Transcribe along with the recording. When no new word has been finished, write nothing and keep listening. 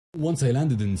Once I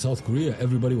landed in South Korea,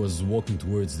 everybody was walking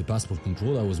towards the passport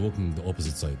control. I was walking the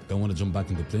opposite side. I want to jump back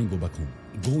in the plane, go back home.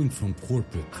 Going from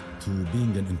corporate to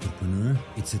being an entrepreneur,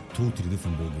 it's a totally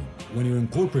different ballgame. When you're in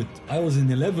corporate, I was in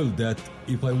a level that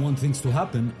if I want things to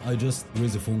happen, I just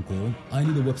raise a phone call. I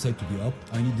need a website to be up.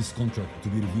 I need this contract to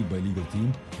be reviewed by legal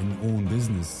team. In your own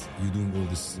business, you're doing all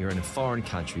this. You're in a foreign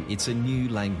country. It's a new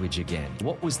language again.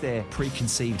 What was their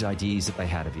preconceived ideas that they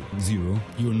had of you? Zero.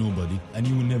 You're nobody, and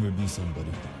you will never be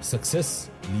somebody.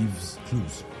 Success leaves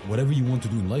clues. Whatever you want to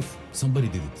do in life, somebody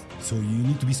did it. So you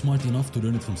need to be smart enough to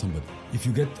learn it from somebody. If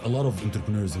you get a lot of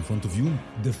entrepreneurs in front of you,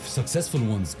 the successful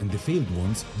ones and the failed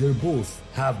ones, they both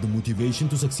have the motivation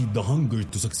to succeed, the hunger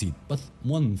to succeed. But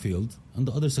one failed and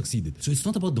the other succeeded. So it's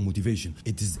not about the motivation.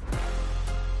 It is...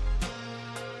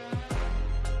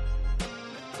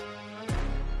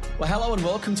 Well, hello and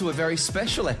welcome to a very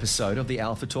special episode of the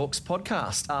Alpha Talks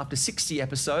podcast. After 60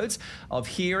 episodes of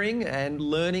hearing and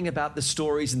learning about the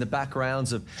stories and the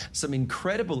backgrounds of some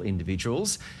incredible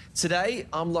individuals, today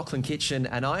I'm Lachlan Kitchen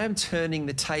and I am turning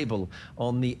the table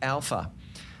on the Alpha.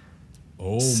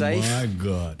 Oh Seif my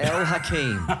God.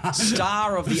 Hakim,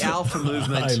 star of the Alpha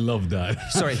movement. I love that.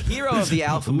 Sorry, hero of the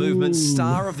Alpha movement,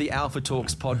 star of the Alpha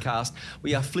Talks podcast.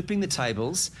 We are flipping the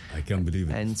tables. I can't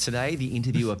believe it. And today the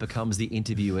interviewer becomes the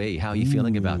interviewee. How are you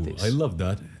feeling about this? I love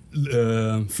that.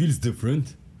 Feels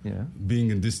different. Yeah. Being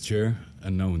in this chair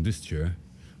and now in this chair.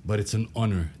 But it's an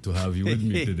honor to have you with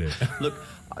me today. Look,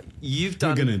 you've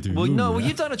done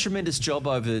you've done a tremendous job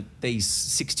over these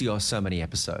 60 or so many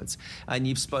episodes, and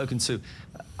you've spoken to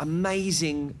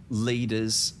amazing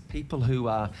leaders, people who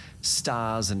are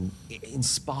stars and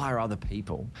inspire other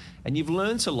people, and you've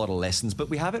learned a lot of lessons, but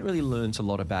we haven't really learned a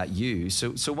lot about you.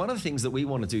 So one of the things that we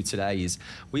want to do today is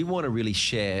we want to really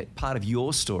share part of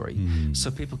your story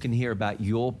so people can hear about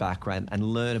your background and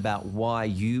learn about why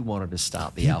you wanted to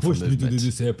start the Alpha movement. Pushed me to do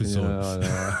this episode.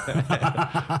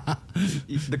 No.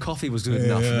 The coffee was good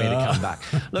enough for me to come back.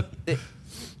 Look,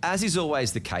 as is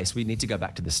always the case, we need to go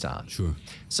back to the start. Sure.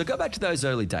 So go back to those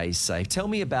early days, Seif. Tell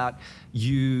me about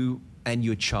you and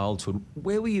your childhood.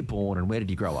 Where were you born and where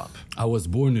did you grow up? I was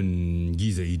born in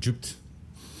Giza, Egypt,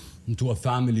 to a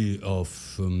family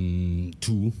of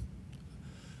two,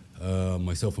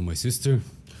 myself and my sister.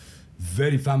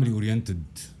 Very family-oriented,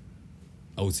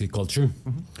 I would say, culture.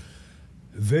 Mm-hmm.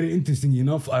 Very interesting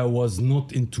enough, I was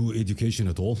not into education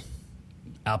at all.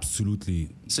 Absolutely.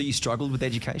 So you struggled with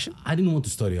education? I didn't want to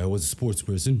study. I was a sports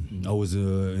person. I was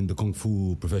in the Kung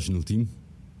Fu professional team.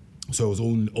 So I was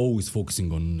always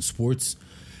focusing on sports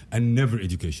and never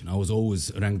education. I was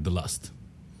always ranked the last.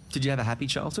 Did you have a happy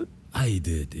childhood? I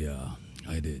did, yeah.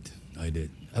 I did. I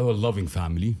have a loving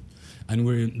family. And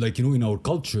we're, in our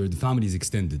culture, the family is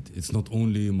extended. It's not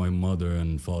only my mother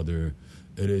and father.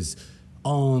 It is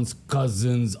aunts,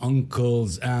 cousins,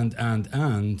 uncles,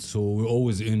 and. So we're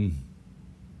always in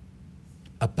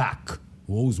a pack.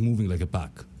 We're always moving like a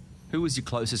pack. Who was your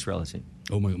closest relative?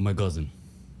 Oh, my cousin.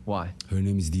 Why? Her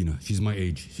name is Dina. She's my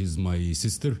age. She's my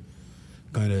sister.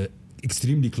 Kind of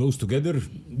extremely close together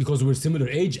because we're similar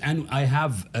age, and I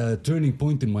have a turning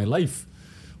point in my life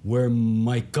where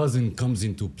my cousin comes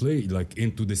into play,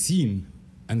 into the scene,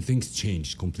 and things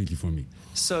changed completely for me.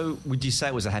 So would you say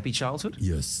it was a happy childhood?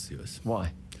 Yes.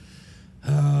 Why?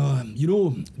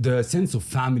 The sense of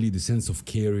family, the sense of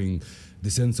caring, the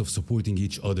sense of supporting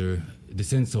each other, the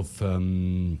sense of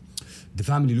the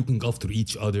family looking after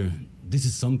each other. This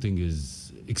is something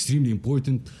is extremely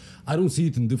important. I don't see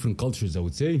it in different cultures, I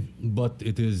would say, but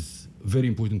it is very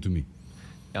important to me.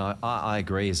 I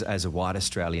agree. As a white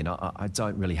Australian, I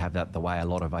don't really have that the way a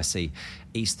lot of I see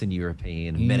Eastern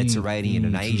European, Mediterranean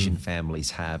and Asian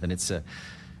families have, and it's a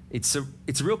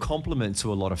real compliment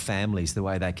to a lot of families the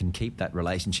way they can keep that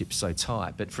relationship so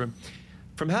tight. But from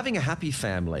having a happy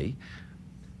family,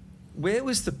 where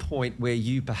was the point where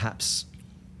you perhaps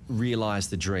realised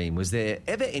the dream? Was there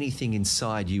ever anything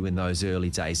inside you in those early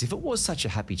days? If it was such a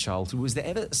happy childhood, was there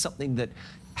ever something that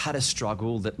had a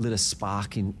struggle that lit a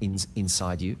spark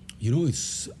inside you?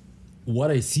 It's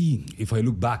what I see. If I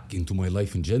look back into my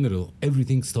life in general,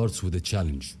 everything starts with a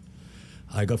challenge.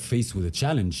 I got faced with a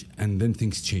challenge and then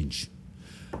things change.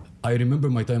 I remember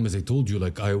my time, as I told you,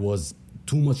 I was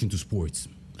too much into sports.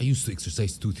 I used to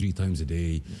exercise 2-3 times a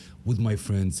day with my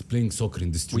friends, playing soccer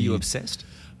in the street. Were you obsessed?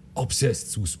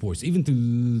 Obsessed with sports, even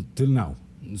till now.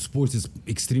 Sports is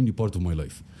extremely part of my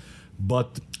life.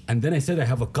 And then I said I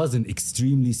have a cousin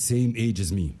extremely same age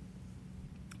as me.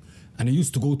 And I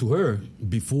used to go to her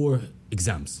before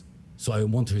exams. So I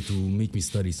want her to make me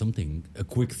study something, a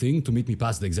quick thing to make me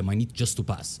pass the exam. I need just to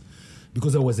pass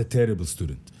because I was a terrible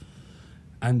student.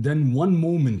 And then one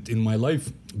moment in my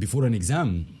life before an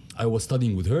exam, I was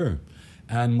studying with her,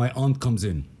 and my aunt comes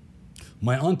in.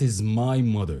 My aunt is my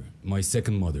mother, my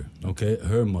second mother, okay?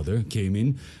 Her mother came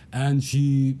in, and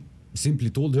she simply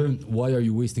told her, why are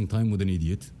you wasting time with an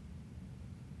idiot?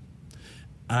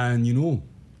 And you know...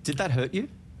 Did that hurt you?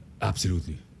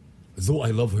 Absolutely. Though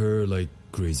I love her like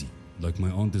crazy. Like my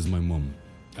aunt is my mom.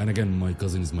 And again, my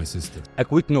cousin is my sister. A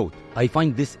quick note, I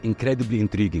find this incredibly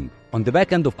intriguing. On the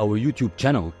back end of our YouTube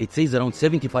channel, it says around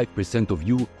 75% of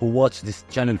you who watch this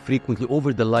channel frequently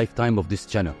over the lifetime of this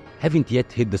channel haven't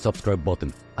yet hit the subscribe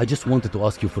button. I just wanted to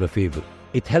ask you for a favor.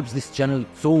 It helps this channel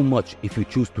so much if you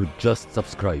choose to just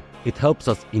subscribe. It helps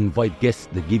us invite guests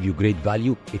that give you great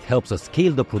value. It helps us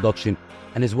scale the production,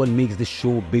 and as well makes this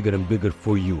show bigger and bigger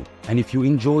for you. And if you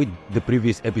enjoyed the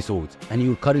previous episodes and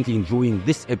you're currently enjoying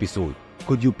this episode,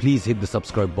 could you please hit the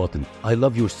subscribe button? I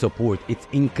love your support. It's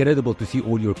incredible to see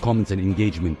all your comments and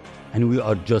engagement, and we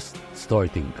are just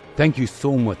starting. Thank you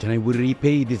so much, and I will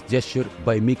repay this gesture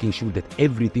by making sure that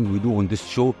everything we do on this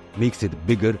show makes it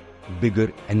bigger,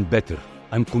 bigger and better.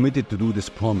 I'm committed to do this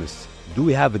promise. Do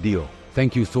we have a deal?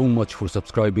 Thank you so much for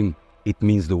subscribing. It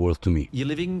means the world to me. You're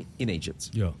living in Egypt.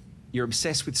 Yeah. You're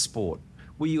obsessed with sport.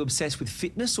 Were you obsessed with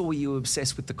fitness, or were you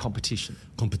obsessed with the competition?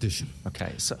 Competition.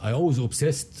 Okay, so I always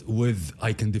obsessed with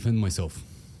I can defend myself.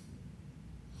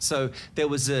 so there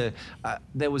was a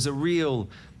real,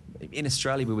 in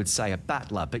Australia we would say a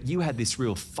battler, but you had this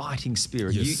real fighting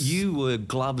spirit. Yes. You were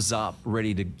gloves up,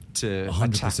 ready to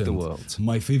attack the world.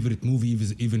 My favorite movie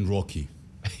is even Rocky.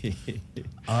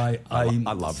 I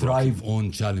love thrive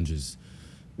on challenges.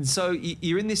 So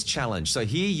you're in this challenge. So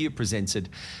here you presented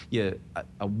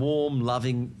a warm,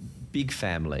 loving, big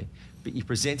family, but you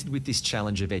presented with this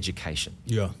challenge of education.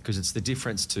 Yeah. Because it's the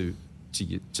difference to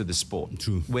the sport.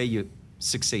 True. Where you're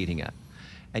succeeding at.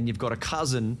 And you've got a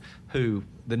cousin who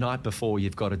the night before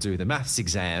you've got to do the maths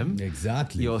exam.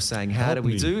 Exactly. You're saying, how Help do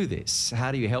we me. do this?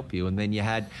 How do you help you? And then you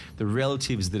had the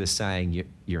relatives that are saying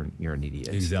you're an idiot.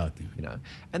 Exactly. You know,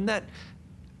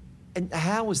 and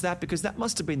how was that? Because that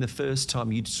must have been the first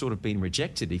time you'd sort of been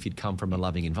rejected if you'd come from a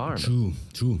loving environment.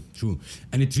 True.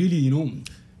 And it really,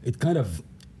 it kind of,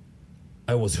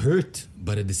 I was hurt,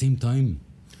 but at the same time,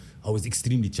 I was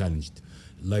extremely challenged.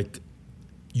 Like,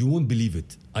 you won't believe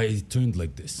it. I turned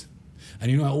like this.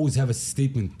 And I always have a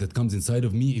statement that comes inside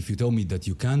of me. If you tell me that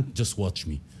you can't, just watch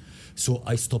me. So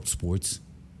I stopped sports.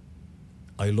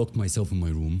 I locked myself in my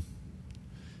room,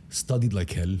 studied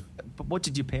like hell. But what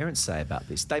did your parents say about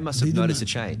this? They must have noticed a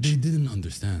change. They didn't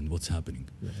understand what's happening.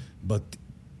 Yeah. But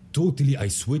totally I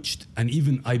switched, and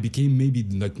even I became maybe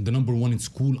like the number one in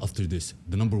school after this,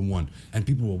 the number one. And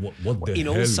people were, what the hell? In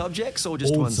all subjects or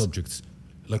just all one? Subjects.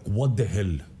 Like, what the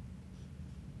hell?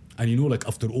 And like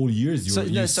after all years,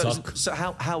 you suck. So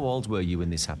how old were you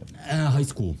when this happened? High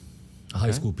school.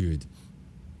 High school period.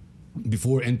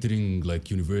 Before entering like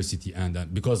university,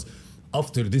 and because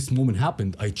after this moment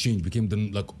happened, I changed,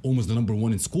 became almost the number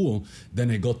one in school. Then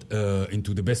I got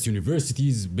into the best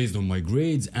universities based on my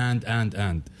grades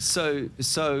and. So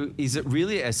is it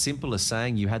really as simple as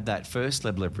saying you had that first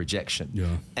level of rejection?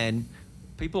 Yeah. And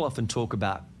people often talk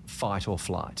about fight or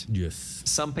flight. Yes.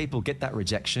 Some people get that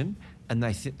rejection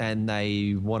and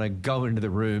they want to go into the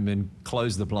room and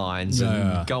close the blinds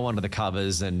and go under the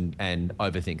covers and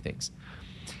overthink things.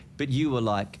 But you were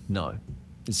like, no.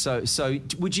 So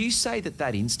would you say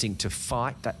that instinct to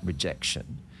fight that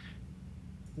rejection,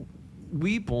 were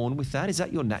you born with that? Is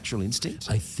that your natural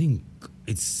instinct? I think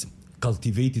it's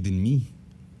cultivated in me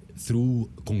through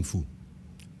Kung Fu.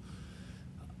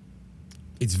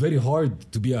 It's very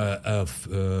hard to be a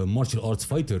martial arts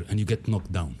fighter and you get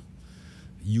knocked down.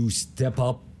 You step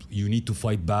up, you need to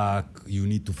fight back,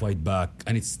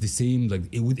 and it's the same like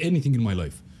with anything in my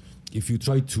life. If you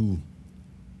try to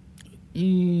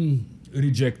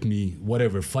reject me,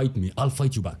 whatever, fight me, I'll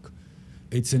fight you back.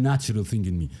 It's a natural thing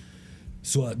in me.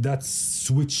 So that's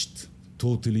switched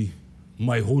totally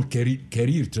my whole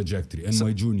career trajectory and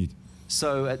my journey.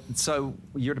 So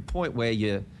you're at a point where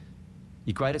you're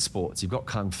great at sports, you've got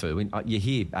Kung Fu, and you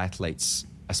hear athletes,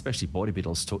 especially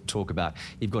bodybuilders, talk about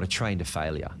you've got to train to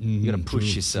failure. You've got to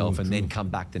push yourself and then come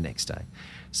back the next day.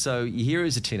 So you're here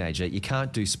as a teenager, you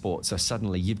can't do sports, so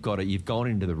suddenly you've gone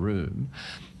into the room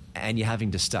and you're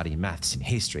having to study maths and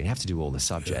history and have to do all the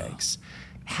subjects. Yeah.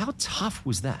 How tough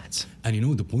was that?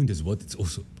 And the point is what? It's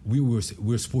also,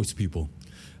 we're sports people.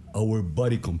 Our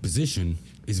body composition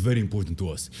is very important to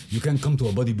us. You can't come to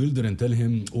a bodybuilder and tell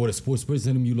him, or a sports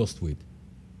person, tell him you lost weight.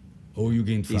 Or you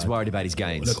gained fat. He's worried about his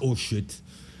gains. Like, oh shit.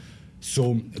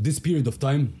 So this period of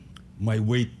time, my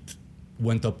weight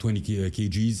went up 20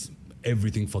 kgs,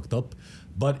 everything fucked up.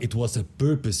 But it was a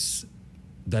purpose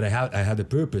that I had a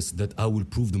purpose that I will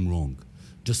prove them wrong.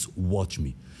 just watch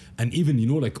me. And even,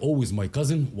 like always my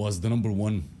cousin was the number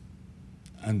one.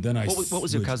 And then What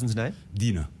was your cousin's name?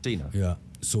 Dina. Dina. Yeah.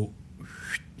 So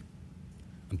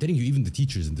I'm telling you, even the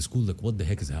teachers in the school, like, what the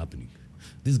heck is happening?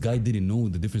 This guy didn't know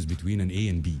the difference between an A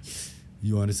and B.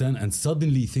 You understand? And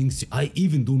suddenly things, I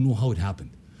even don't know how it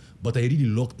happened. But I really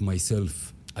locked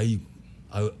myself. I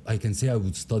can say I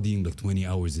was studying like 20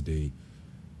 hours a day.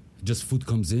 Just food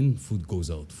comes in, food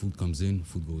goes out. Food comes in,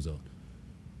 food goes out.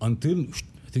 Until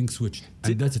things switched.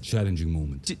 And that's a challenging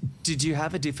moment. Did you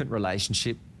have a different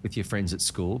relationship with your friends at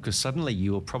school? Because suddenly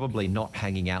you were probably not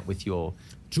hanging out with your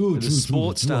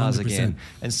sports stars 100%. again.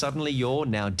 And suddenly you're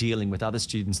now dealing with other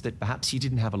students that perhaps you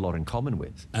didn't have a lot in common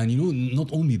with. And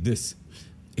not only this,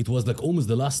 it was like almost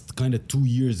the last kind of 2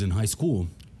 years in high school.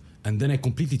 And then I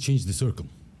completely changed the circle.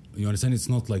 You understand? It's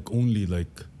not like only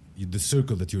like the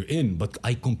circle that you're in, but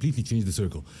I completely changed the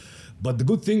circle. But the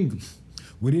good thing,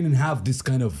 we didn't have this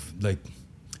kind of like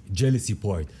jealousy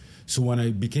part. So when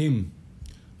I became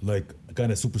like a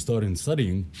kind of superstar in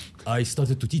studying, I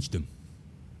started to teach them.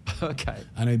 Okay.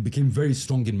 And I became very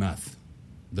strong in math.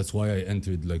 That's why I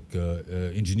entered like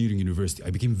engineering university.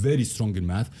 I became very strong in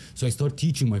math. So I started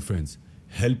teaching my friends,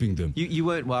 helping them. You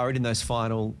weren't worried in those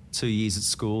final 2 years at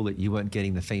school that you weren't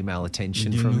getting the female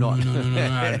attention No.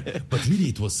 But really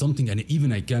it was something, and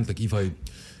even I can't, like if I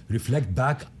reflect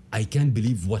back, I can't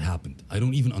believe what happened. I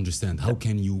don't even understand. How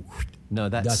can you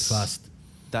that fast?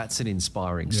 That's an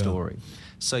inspiring story.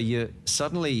 So you're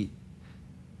suddenly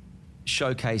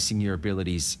showcasing your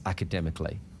abilities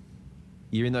academically.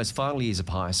 You're in those final years of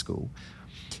high school.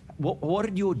 What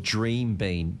had your dream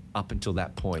been up until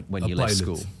that point when you left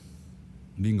school?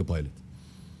 Being a pilot.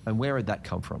 And where did that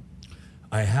come from?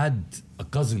 I had a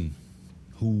cousin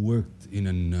who worked in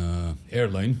an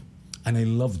airline, and I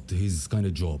loved his kind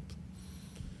of job.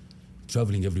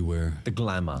 Traveling everywhere. The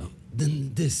glamour.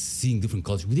 Then seeing different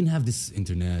cultures. We didn't have this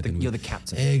internet. You're the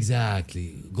captain.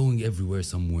 Exactly. Going everywhere,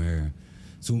 somewhere.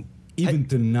 So even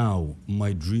till now,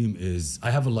 my dream is,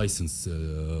 I have a licensed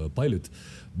pilot,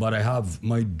 but I have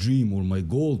my dream or my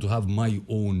goal to have my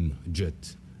own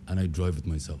jet. And I drive it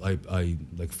myself. I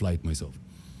like fly it myself.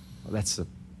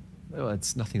 Well,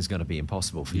 nothing's going to be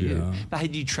impossible for you. But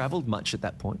had you traveled much at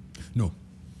that point? No.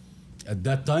 At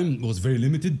that time, it was very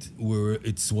limited, where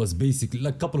it was basically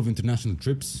like a couple of international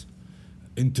trips,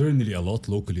 internally a lot,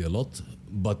 locally a lot,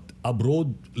 but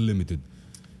abroad, limited.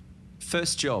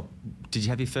 First job. Did you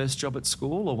have your first job at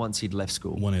school or once you'd left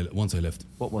school? Once I left.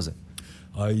 What was it?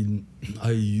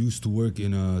 I used to work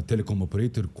in a telecom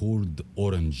operator called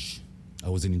Orange. I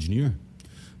was an engineer,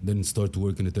 then started to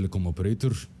work in a telecom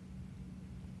operator.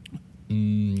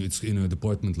 It's in a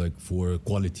department like for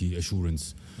quality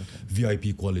assurance,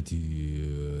 VIP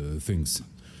quality things.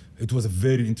 It was a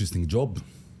very interesting job,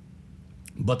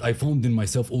 but I found in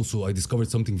myself also, I discovered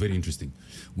something very interesting.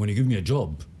 When you give me a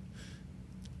job,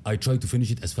 I try to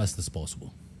finish it as fast as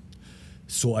possible.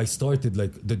 So I started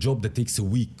like the job that takes a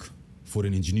week for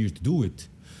an engineer to do it,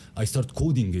 I start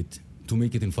coding it to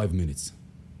make it in 5 minutes.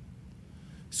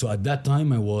 So at that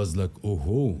time I was like,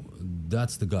 oh,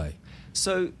 that's the guy.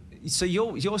 So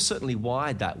you're certainly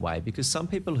wired that way, because some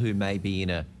people who may be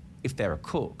if they're a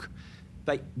cook,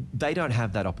 they don't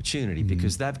have that opportunity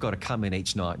because they've got to come in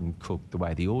each night and cook the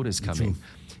way the orders come in.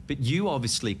 But you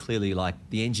obviously clearly, like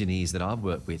the engineers that I've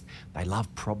worked with, they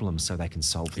love problems so they can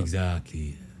solve them.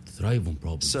 Exactly. Thrive on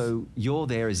problems. So you're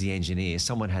there as the engineer,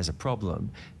 someone has a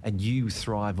problem, and you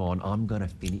thrive on, I'm going to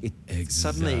finish it. Exactly.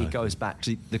 Suddenly it goes back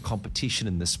to the competition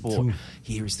in the sport. True.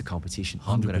 Here is the competition.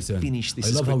 100%. I'm going to finish this I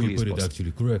love as how quickly you put as it, possible.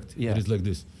 actually. Correct. Yeah. It is like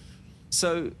this.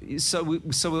 So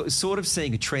we're sort of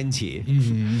seeing a trend here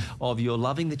of you're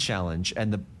loving the challenge,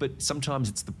 but sometimes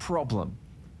it's the problem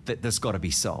that's got to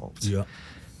be solved. Yeah.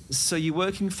 So you're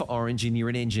working for Orange and you're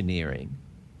in engineering,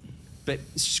 but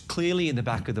clearly in the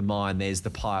back of the mind there's the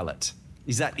pilot.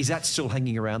 Is that still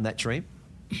hanging around, that dream?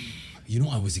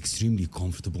 I was extremely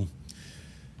comfortable.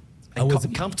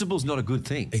 And comfortable's not a good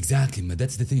thing. Exactly, man.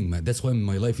 That's the thing, man. That's why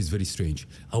my life is very strange.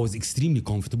 I was extremely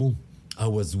comfortable. I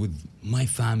was with my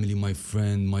family, my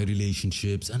friend, my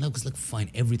relationships, and I was like, fine,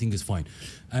 everything is fine.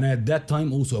 And at that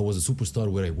time also, I was a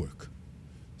superstar where I work.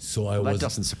 So that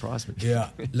doesn't surprise me. Yeah,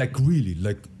 like really,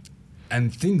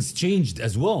 and things changed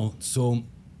as well. So,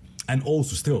 and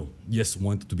also still, yes,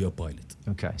 wanted to be a pilot.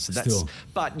 Okay, so that's.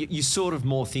 But you're sort of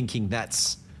more thinking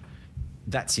that's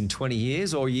in 20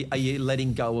 years, or are you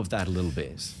letting go of that a little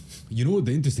bit?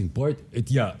 The interesting part,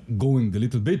 going a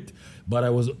little bit, but I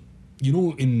was,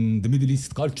 in the Middle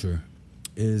East culture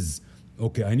is,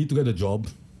 okay, I need to get a job,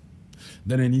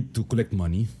 then I need to collect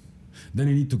money, Then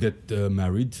I need to get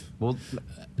married. Well,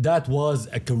 That was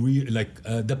a career, like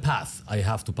the path I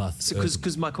have to pass.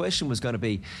 because my question was going to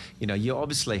be, you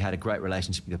obviously had a great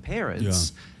relationship with your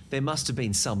parents. Yeah. There must have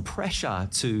been some pressure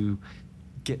to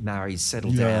get married,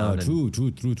 settle Yeah, down.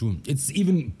 true. It's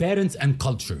even parents and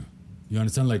culture. You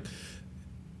understand? Like,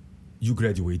 you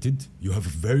graduated, you have a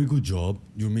very good job,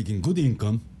 you're making good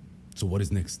income. So what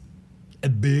is next? A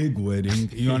big wedding.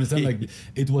 You understand? Like,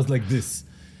 it was like this.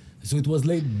 So it was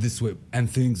like this way, and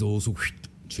things also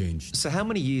changed. So how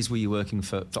many years were you working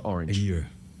for A Orange? year,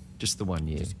 Just the 1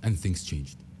 year. and things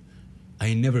changed.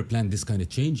 I never planned this kind of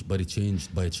change, but it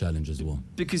changed by a challenge as well.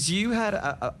 Because you had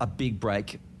a big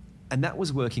break, and that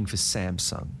was working for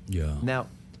Samsung. Yeah. Now,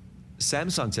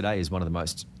 Samsung today is one of the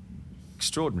most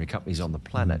extraordinary companies on the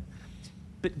planet.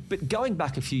 But going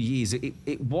back a few years,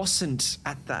 it wasn't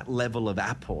at that level of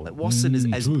Apple. It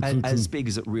wasn't as big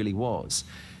as it really was.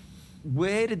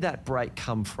 Where did that break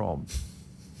come from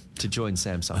to join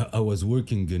Samsung? I was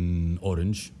working in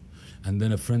Orange, and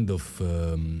then a friend of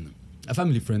a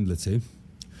family friend, let's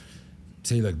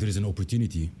say like there is an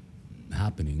opportunity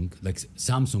happening, like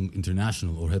Samsung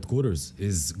International or headquarters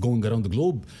is going around the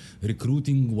globe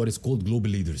recruiting what is called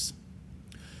global leaders.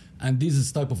 And this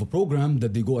is type of a program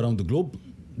that they go around the globe,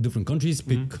 different countries,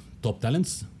 pick top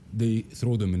talents, they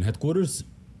throw them in headquarters,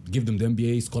 give them the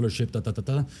MBA, scholarship,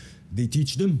 They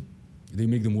teach them, they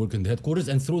make them work in the headquarters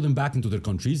and throw them back into their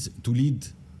countries to lead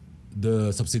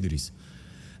the subsidiaries.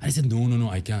 And I said, no,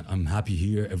 I can't. I'm happy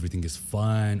here. Everything is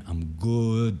fine. I'm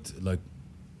good. Like,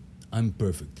 I'm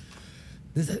perfect.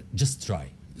 Just try.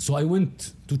 So I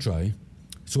went to try.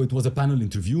 So it was a panel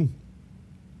interview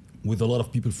with a lot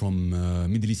of people from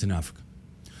Middle East and Africa.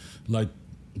 Like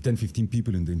 10, 15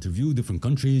 people in the interview, different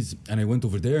countries. And I went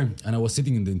over there and I was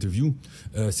sitting in the interview,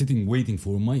 waiting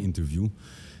for my interview.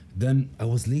 Then I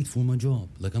was late for my job.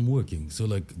 Like, I'm working. So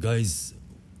like, guys,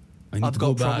 I need I've to got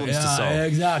go back. problems to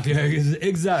solve.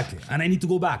 Exactly. And I need to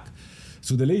go back.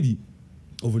 So the lady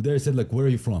over there said like, where are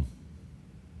you from?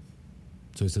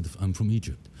 So I said, I'm from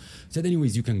Egypt. I said,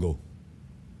 anyways, you can go.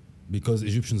 Because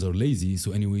Egyptians are lazy,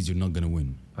 so anyways, you're not going to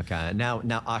win. Okay, now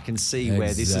I can see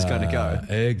where this is going to go.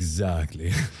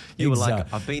 Exactly. You were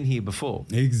like, I've been here before.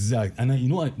 Exactly. And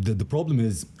the problem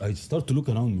is, I start to look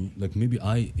around me, like maybe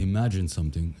I imagine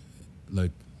something,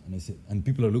 like, and I said, and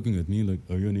people are looking at me like,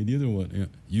 are you an idiot or what? Yeah.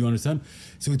 You understand?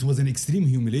 So it was an extreme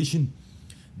humiliation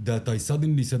that I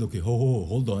suddenly said, okay,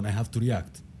 hold on, I have to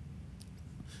react.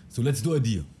 So let's do a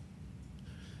deal.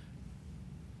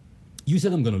 You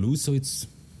said I'm going to lose, so it's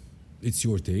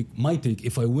your take. My take,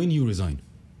 if I win, you resign.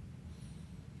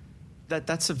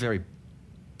 That's a very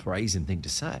brazen thing to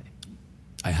say.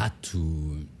 I had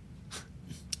to...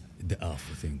 the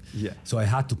alpha thing. Yeah. So I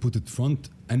had to put it front.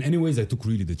 And anyways, I took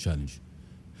really the challenge.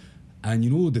 And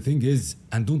the thing is,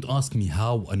 and don't ask me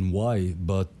how and why,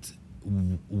 but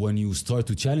when you start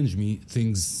to challenge me,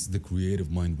 the creative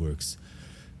mind works.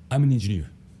 I'm an engineer.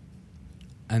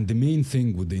 And the main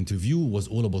thing with the interview was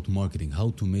all about marketing, how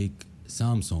to make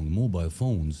Samsung mobile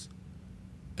phones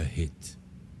a hit.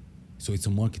 So it's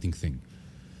a marketing thing.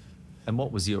 And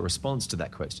what was your response to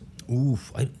that question?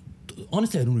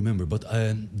 Honestly, I don't remember, but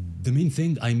the main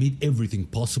thing, I made everything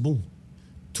possible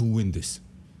to win this.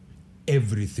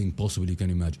 Everything possible you can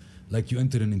imagine. Like, you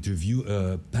enter an interview,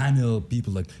 panel,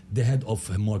 people like the head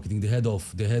of marketing, the head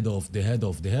of.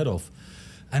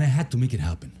 And I had to make it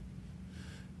happen.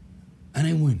 And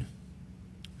I win.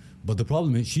 But the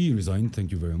problem is, she resigned,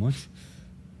 thank you very much.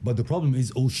 But the problem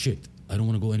is, oh shit, I don't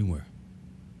want to go anywhere.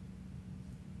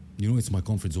 It's my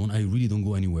comfort zone. I really don't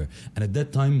go anywhere. And at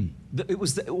that time... It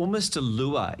was almost a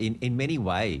lure in many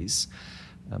ways.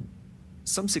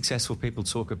 Some successful people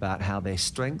talk about how their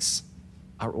strengths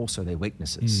are also their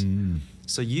weaknesses.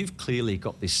 So you've clearly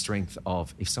got this strength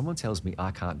of, if someone tells me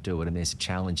I can't do it and there's a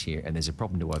challenge here and there's a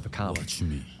problem to overcome, Watch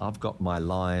me. I've got my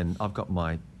line, I've got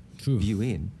my view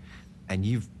in, and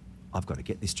I've got to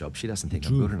get this job. She doesn't think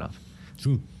I'm good enough.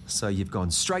 True. So you've gone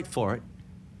straight for it.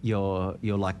 You're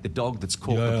like the dog that's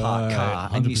caught the parked car,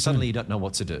 and you 100%. suddenly don't know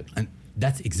what to do. And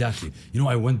that's exactly.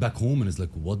 I went back home and it's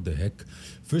like, what the heck?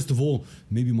 First of all,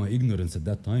 maybe my ignorance at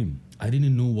that time, I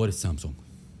didn't know what is Samsung.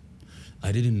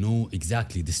 I didn't know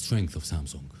exactly the strength of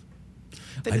Samsung.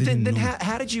 Then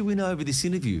how did you win over this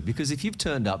interview? Because if you've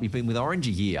turned up, you've been with Orange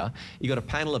a year, you've got a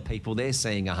panel of people, they're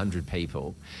seeing 100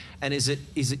 people. And is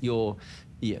it your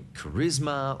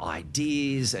charisma,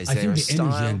 ideas, is there a style?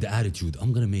 Energy and the attitude,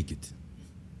 I'm going to make it.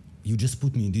 You just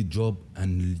put me in this job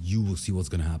and you will see what's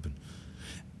going to happen.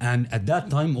 And at that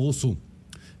time also,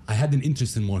 I had an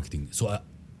interest in marketing. So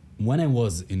when I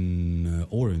was in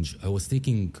Orange, I was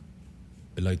taking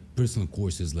like personal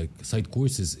courses, like side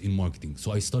courses in marketing.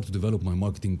 So I started to develop my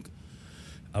marketing,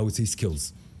 I would say,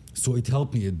 skills. So it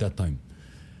helped me at that time.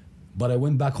 But I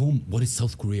went back home. What is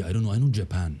South Korea? I don't know. I know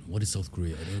Japan. What is South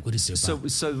Korea? What is Japan?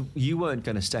 So you weren't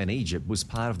going to stay in Egypt. Was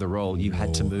part of the role you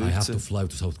had to move? I have to fly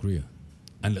to South Korea,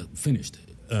 and finished.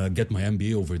 Get my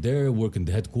MBA over there, work in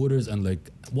the headquarters, and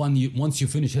like once you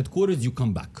finish headquarters, you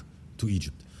come back to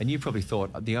Egypt. And you probably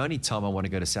thought, the only time I want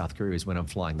to go to South Korea is when I'm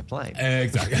flying the plane.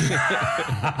 Exactly.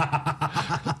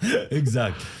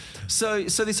 Exactly.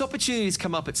 So this opportunity's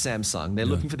come up at Samsung. They're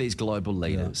looking for these global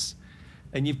leaders,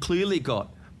 and you've clearly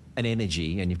got an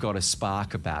energy and you've got a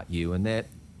spark about you, and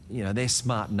they're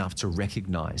smart enough to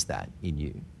recognize that in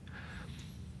you.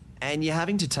 And you're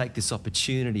having to take this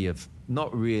opportunity of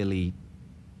not really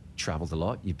traveled a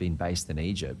lot. You've been based in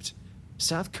Egypt.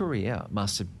 South Korea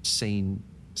must have seemed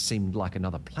like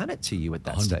another planet to you at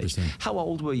that 100%. stage. How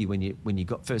old were you when you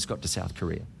first got to South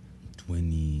Korea?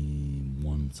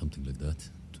 21, something like that.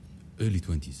 Early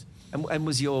 20s. And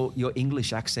was your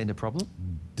English accent a problem?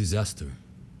 Disaster.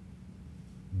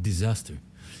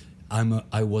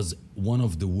 I was one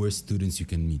of the worst students you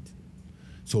can meet.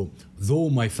 So though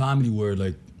my family were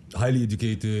like highly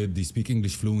educated, they speak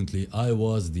English fluently, I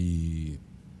was the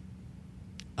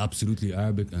absolutely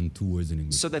Arabic and 2 words in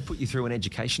English. So they put you through an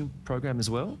education program as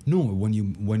well? No,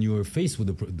 when you're faced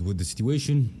with the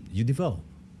situation, you develop,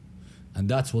 and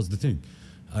that was the thing.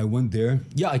 I went there.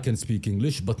 Yeah, I can speak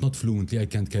English, but not fluently. I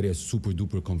can't carry a super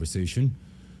duper conversation.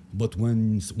 But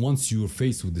once you're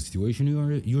faced with the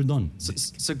situation, you're done.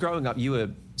 So growing up, you were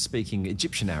speaking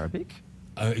Egyptian Arabic?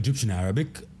 Egyptian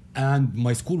Arabic, and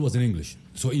my school was in English.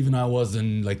 So even I was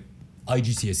in like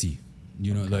IGCSE,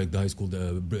 like the high school,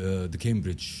 the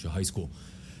Cambridge High School.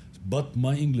 But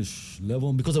my English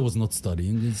level, because I was not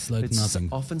studying, it's like nothing.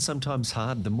 It's often sometimes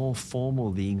hard, the more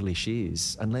formal the English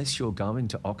is, unless you're going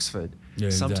to Oxford,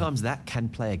 sometimes that can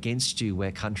play against you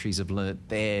where countries have learnt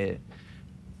their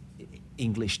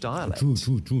English dialect. True.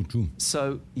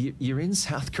 So you're in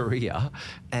South Korea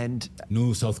and...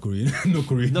 No South Korean, no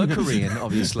Korean. No Korean,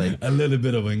 obviously. A little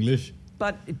bit of English.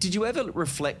 But did you ever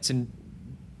reflect, and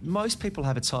most people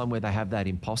have a time where they have that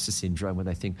imposter syndrome where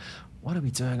they think, what are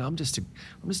we doing? I'm just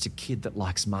a kid that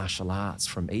likes martial arts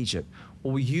from Egypt.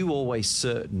 Or were you always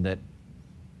certain that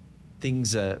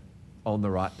things are on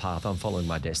the right path, I'm following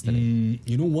my destiny?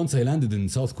 Once I landed in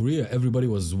South Korea, everybody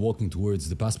was walking towards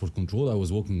the passport control. I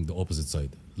was walking the opposite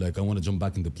side. Like, I want to jump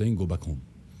back in the plane, go back home.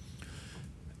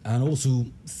 And also,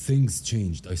 things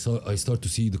changed. I start to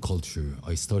see the culture.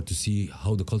 I start to see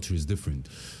how the culture is different.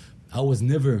 I was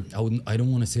never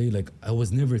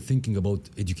thinking about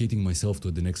educating myself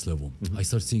to the next level. Mm-hmm. I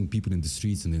start seeing people in the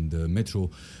streets and in the metro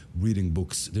reading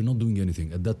books. They're not doing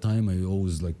anything. At that time, I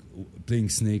always like playing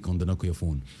Snake on the Nokia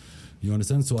phone. You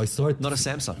understand? So I start... Not a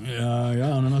Samsung.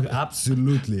 No,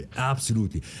 absolutely.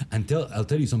 And I'll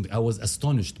tell you something. I was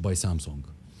astonished by Samsung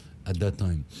at that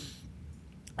time.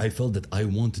 I felt that I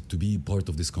wanted to be part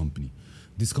of this company.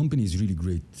 This company is really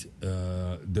great.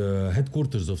 The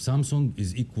headquarters of Samsung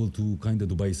is equal to kind of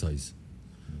Dubai size.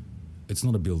 It's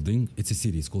not a building, it's a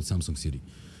city. It's called Samsung City.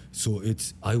 So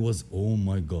I was, oh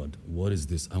my God, what is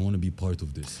this? I want to be part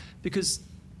of this. Because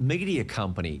media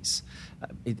companies,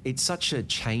 it's such a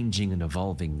changing and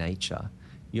evolving nature.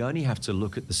 You only have to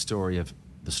look at the story of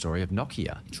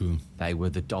Nokia. True. They were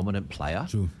the dominant player.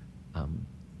 True.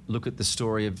 Look at the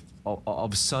story of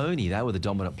Sony. They were the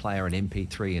dominant player in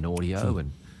MP3 and audio. True.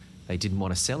 And they didn't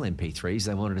want to sell MP3s.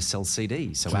 They wanted to sell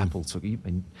CDs. So Apple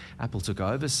took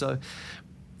over. So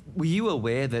were you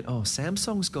aware that,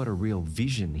 Samsung's got a real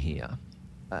vision here,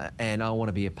 and I want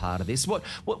to be a part of this?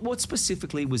 What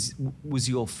specifically was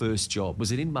your first job?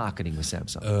 Was it in marketing with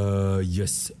Samsung?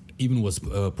 Yes. Even was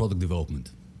product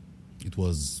development. It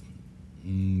was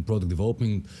product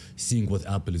development, seeing what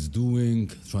Apple is doing,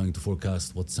 trying to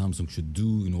forecast what Samsung should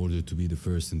do in order to be the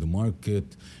first in the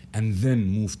market, and then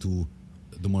move to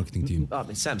the marketing team.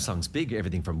 Samsung's big,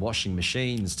 everything from washing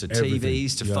machines to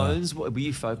TVs to phones. Were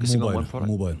you focusing on one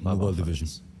product? Mobile division.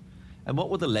 And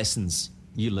what were the lessons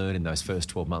you learned in those first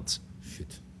 12 months?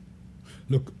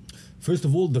 Look, first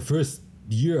of all, the first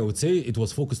year, I would say, it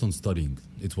was focused on studying.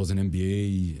 It was an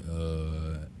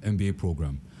MBA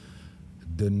program.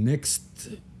 The next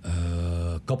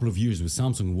couple of years with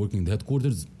Samsung, working in the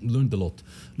headquarters, learned a lot.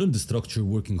 Learned the structure,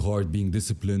 working hard, being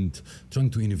disciplined,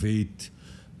 trying to innovate.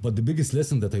 But the biggest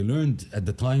lesson that I learned at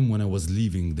the time when I was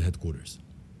leaving the headquarters,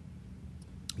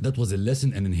 that was a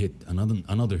lesson and a hit,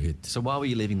 another hit. So why were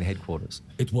you leaving the headquarters?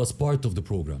 It was part of the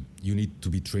program. You need to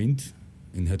be trained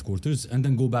in headquarters and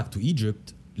then go back to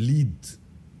Egypt, lead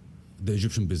the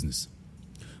Egyptian business.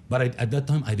 But at that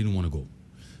time, I didn't want to go.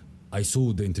 I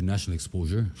saw the international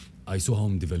exposure. I saw how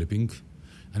I'm developing.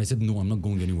 And I said, no, I'm not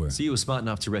going anywhere. So you were smart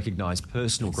enough to recognize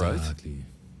personal growth Exactly.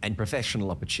 and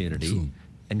professional opportunity. True.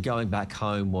 And going back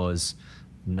home was,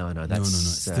 no, that's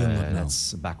Still not now.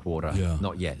 that's backwater. Yeah.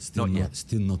 Not yet. Still not yet.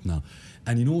 Still not now.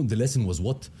 And you know, the lesson was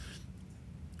what?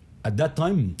 At that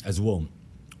time as well,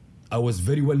 I was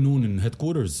very well known in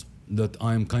headquarters that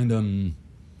I'm kind of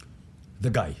the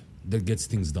guy that gets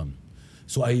things done.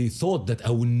 So I thought that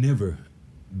I would never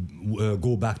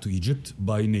go back to Egypt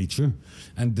by nature.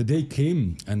 And the day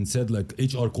came and said, like,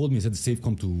 HR called me and said, Seif,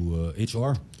 come to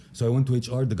HR. So I went to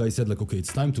HR. The guy said, like, okay,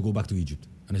 it's time to go back to Egypt.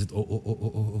 And I said,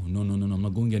 oh, no, I'm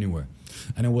not going anywhere.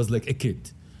 And I was like a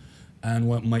kid. And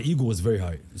my ego was very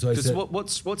high. So I said,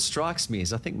 what strikes me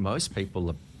is I think most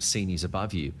people, seniors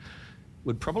above you,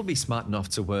 would probably be smart enough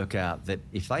to work out that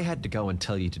if they had to go and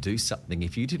tell you to do something,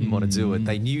 if you didn't want to do it,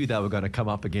 they knew they were going to come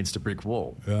up against a brick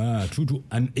wall. Yeah, true.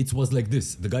 And it was like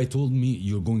this. The guy told me,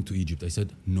 you're going to Egypt. I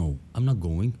said, no, I'm not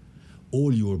going.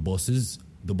 All your bosses,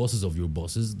 the bosses of your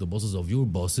bosses, the bosses of your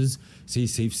bosses say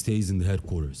Seif stays in the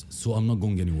headquarters. So I'm not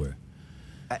going anywhere.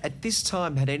 At this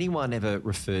time, had anyone ever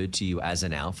referred to you as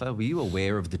an alpha? Were you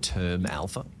aware of the term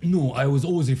alpha? No, I was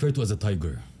always referred to as a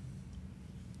tiger.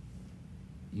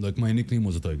 Like my nickname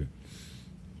was a tiger.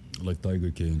 Like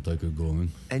Tiger came, Tiger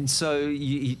going. And so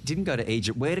you didn't go to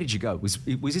Egypt. Where did you go? Was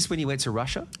this when you went to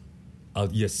Russia?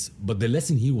 Yes, but the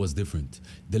lesson here was different.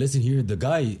 The lesson here, the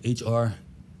guy, HR,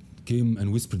 came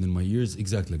and whispered in my ears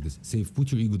exactly like this. Seif,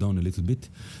 put your ego down a little bit.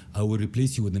 I will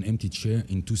replace you with an empty chair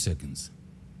in 2 seconds.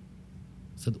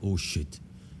 I said, oh shit.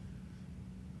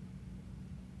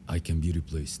 I can be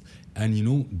replaced. And you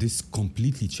know, this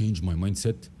completely changed my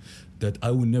mindset that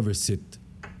I will never sit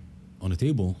on a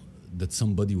table that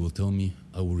somebody will tell me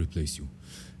I will replace you.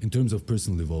 In terms of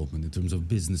personal development, in terms of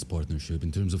business partnership,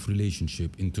 in terms of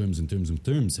relationship, in terms,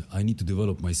 I need to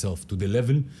develop myself to the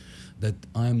level that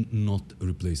I'm not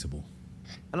replaceable.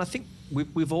 And I think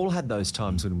we've all had those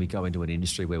times when we go into an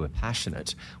industry where we're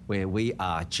passionate, where we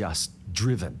are just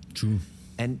driven. True.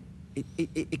 And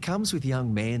it comes with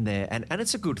young men there, and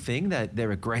it's a good thing that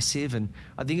they're aggressive, and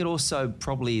I think it also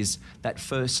probably is that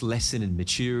first lesson in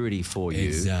maturity for you.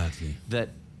 Exactly. That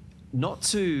not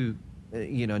to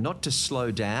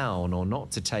slow down or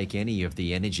not to take any of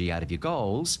the energy out of your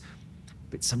goals,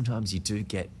 but sometimes you do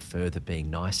get further being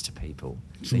nice to people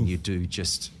than you do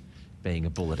just being a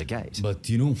bull at a gate. But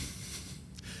you know,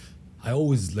 I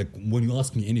always, like, when you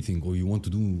ask me anything or you want to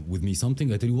do with me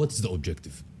something, I tell you what is the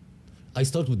objective. I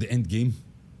start with the end game,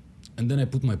 and then I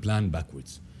put my plan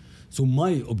backwards. So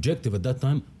my objective at that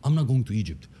time, I'm not going to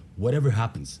Egypt. Whatever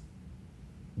happens,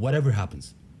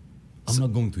 I'm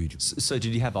not going to Egypt. So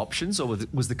did you have options, or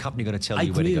was the company going to tell I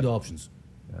you where to created go? options.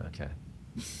 Okay.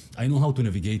 I know how to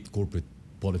navigate corporate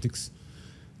politics.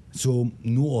 So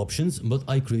no options, but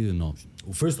I created an option.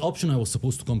 First option, I was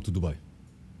supposed to come to Dubai.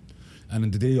 And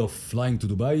on the day of flying to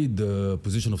Dubai, the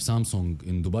position of Samsung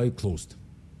in Dubai closed.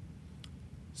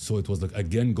 So it was like,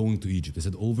 again, going to Egypt. I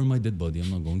said, over my dead body,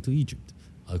 I'm not going to Egypt.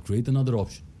 I'll create another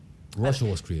option. Russia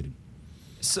was created.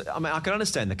 So, I mean, I can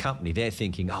understand the company. They're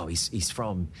thinking, oh, he's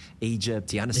from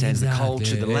Egypt. He understands the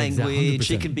culture, the language.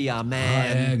 He can be our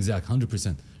man. Exactly, 100%.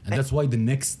 And that's why the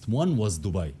next one was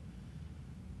Dubai.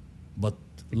 But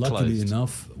luckily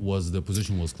enough, the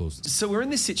position was closed. So we're in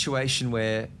this situation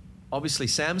where obviously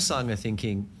Samsung are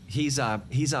thinking, he's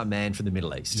our man from the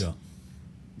Middle East. Yeah.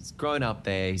 He's grown up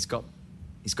there. He's got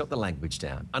the language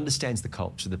down, understands the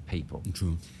culture, the people.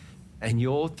 True. And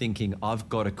you're thinking, I've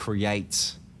got to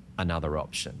create another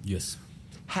option. Yes.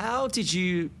 How did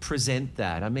you present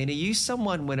that? I mean, are you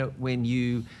someone when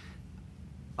you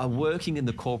are working in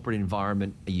the corporate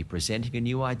environment, are you presenting a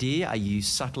new idea? Are you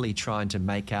subtly trying to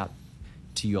make out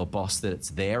to your boss that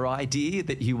it's their idea,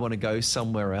 that you want to go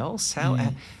somewhere else?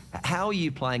 How are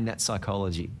you playing that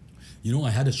psychology? You know,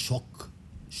 I had a shock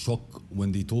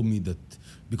when they told me that,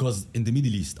 because in the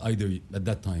Middle East, either at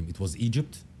that time it was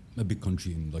Egypt, a big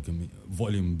country in like a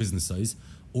volume business size,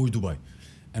 or Dubai.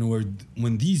 And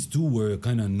when these two were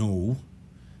kind of no,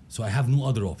 so I have no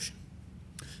other option.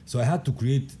 So I had to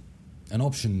create an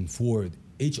option for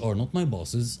HR, not my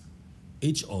bosses,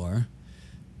 HR,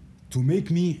 to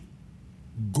make me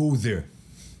go there.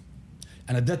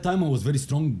 And at that time I was very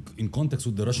strong in contacts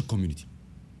with the Russian community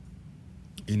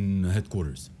in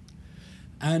headquarters.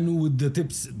 And with the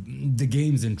tips, the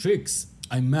games and tricks,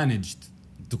 I managed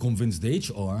to convince the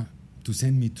HR to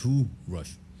send me to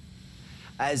Russia.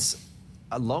 As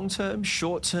a long-term,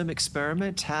 short-term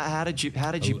experiment, how did you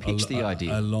pitch the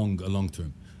idea? A long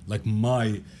term. Like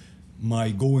my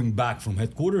going back from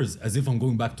headquarters, as if I'm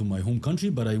going back to my home country,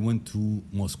 but I went to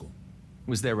Moscow.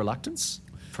 Was there reluctance?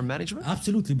 from management?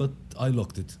 Absolutely, but I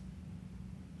locked it.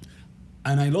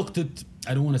 And I locked it,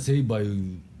 I don't want to say by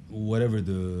whatever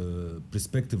the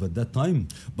perspective at that time,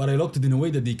 but I locked it in a way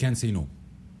that they can't say no.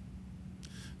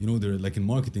 You know, they're like in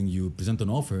marketing, you present an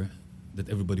offer that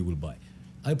everybody will buy.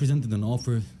 I presented an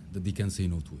offer that they can't say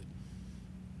no to it.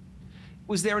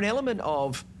 Was there an element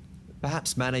of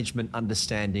perhaps management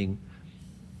understanding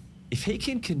if he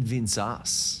can convince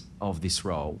us of this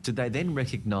role, did they then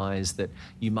recognise that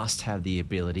you must have the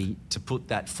ability to put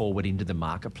that forward into the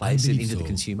marketplace and into the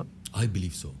consumer? I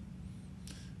believe so.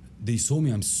 They saw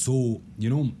me, I'm so, you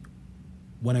know,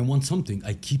 when I want something,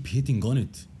 I keep hitting on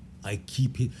it. I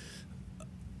keep hit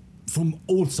from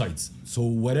all sides. So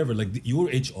whatever, like your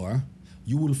HR,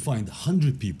 you will find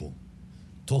 100 people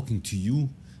talking to you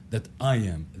that I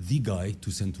am the guy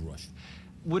to send to Russia.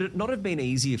 Would it not have been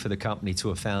easier for the company to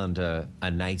have found a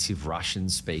native Russian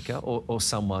speaker or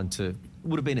someone to,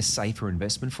 would have been a safer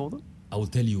investment for them? I will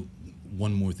tell you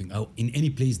one more thing. In any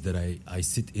place that I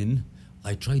sit in,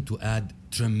 I try to add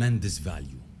tremendous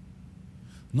value.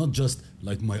 Not just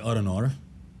like my R&R,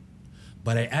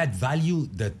 but I add value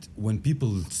that when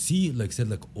people see, like said,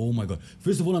 like, oh my God.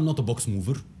 First of all, I'm not a box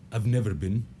mover. I've never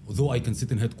been. Although I can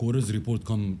sit in headquarters, report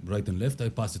come right and left, I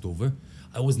pass it over.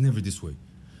 I was never this way.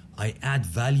 I add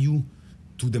value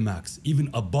to the max, even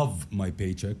above my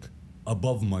paycheck,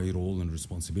 above my role and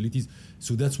responsibilities.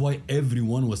 So that's why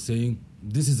everyone was saying,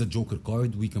 this is a joker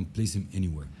card, we can place him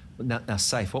anywhere. Now,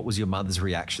 Seif, what was your mother's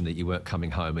reaction that you weren't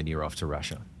coming home and you're off to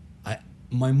Russia?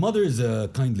 My mother is a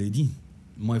kind lady.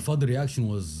 My father's reaction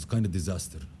was kind of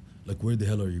disaster. Like, where the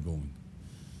hell are you going?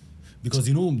 Because,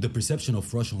 you know, the perception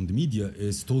of Russia on the media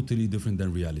is totally different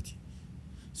than reality.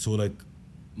 So, like,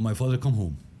 my father, come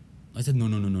home. I said, no.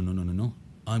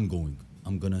 I'm going.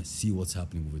 I'm going to see what's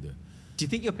happening over there. Do you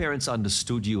think your parents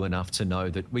understood you enough to know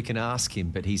that we can ask him,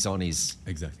 but he's on his...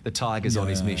 Exactly. The tiger's on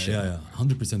his mission? Yeah.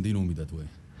 100% they know me that way.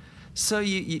 So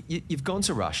you've gone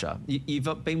to Russia.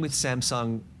 You've been with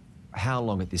Samsung how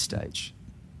long at this stage?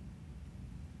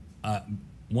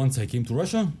 Once I came to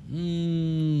Russia,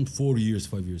 4 years,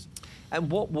 5 years. And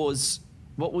what was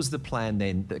the plan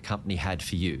then that the company had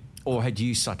for you? Or had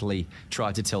you subtly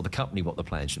tried to tell the company what the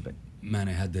plan should be? Man,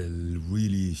 I had a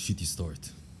really shitty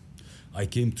start. I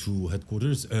came to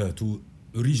headquarters, to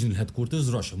regional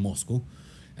headquarters, Russia, Moscow.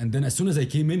 And then as soon as I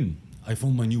came in, I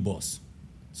found my new boss.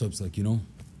 So it's like, you know,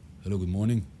 hello, good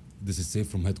morning. This is Seif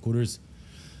from headquarters,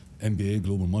 MBA,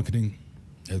 Global Marketing,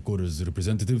 headquarters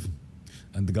representative.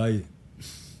 And the guy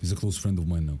is a close friend of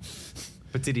mine now.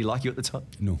 But did he like you at the time?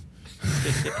 No.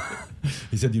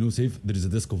 He said, you know, Seif, there is a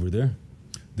desk over there.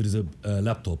 There is a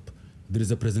laptop. There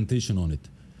is a presentation on it.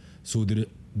 So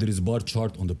there is bar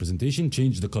chart on the presentation.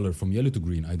 Change the color from yellow to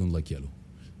green. I don't like yellow.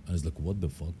 I was like, what the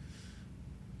fuck?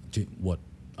 What?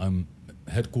 I'm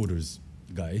headquarters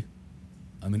guy.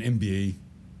 I'm an MBA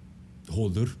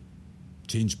holder.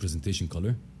 Change presentation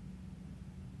color.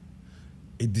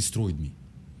 It destroyed me.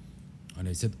 And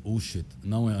I said, oh shit,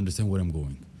 now I understand where I'm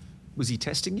going. Was he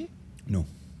testing you? No.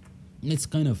 It's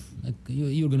kind of like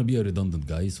you're going to be a redundant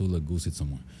guy, so like go sit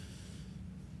somewhere.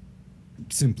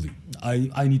 Simply.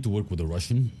 I need to work with a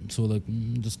Russian, so like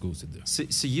just go sit there.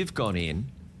 So you've gone in,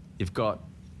 you've got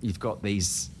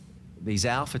these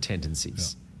alpha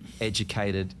tendencies,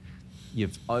 educated,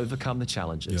 you've overcome the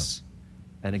challenges.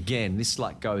 Yeah. And again, this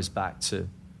like goes back to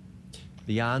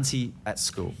the auntie at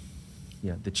school,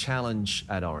 the challenge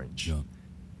at Orange,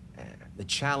 the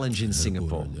challenge in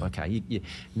Singapore. Yeah. Okay,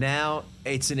 now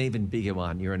it's an even bigger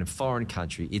one. You're in a foreign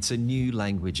country. It's a new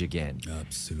language again.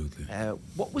 Absolutely.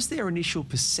 What was their initial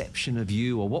perception of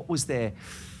you, or what was their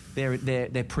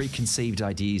preconceived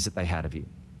ideas that they had of you?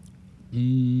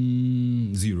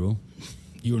 Zero.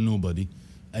 You're nobody,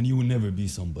 and you will never be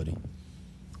somebody.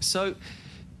 So,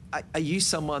 are you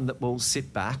someone that will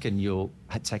sit back and you'll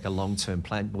take a long-term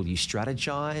plan? Will you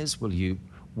strategize? Will you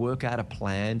work out a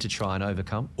plan to try and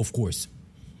overcome? Of course.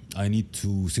 I need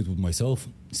to sit with myself,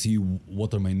 see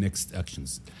what are my next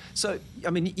actions. So, I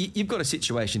mean, you've got a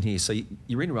situation here. So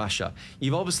you're in Russia.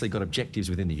 You've obviously got objectives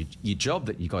within your job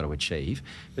that you've got to achieve.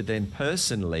 But then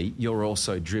personally, you're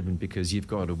also driven because you've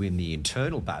got to win the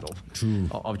internal battle. True.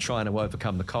 Of trying to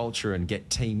overcome the culture and get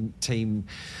team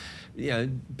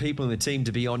people in the team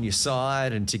to be on your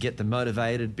side and to get them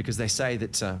motivated, because they say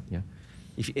that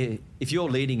if you're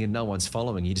leading and no one's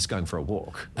following, you're just going for a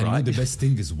walk. And right? you know the best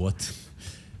thing is what?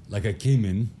 Like I came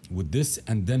in with this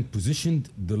and then positioned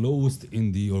the lowest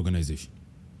in the organization.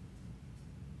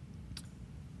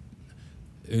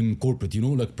 In corporate,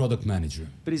 like product manager.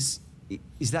 But is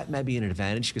that maybe an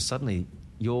advantage, because suddenly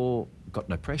you're got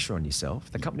no pressure on yourself,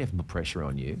 the company have no pressure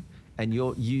on you, and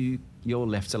you're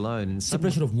left alone. And it's the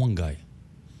pressure of one guy.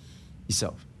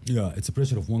 yourself? Yeah, it's a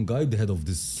pressure of one guy, the head of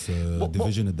this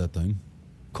division at that time.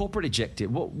 Corporate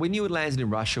objective. When you landed in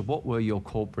Russia, what were your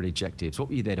corporate objectives? What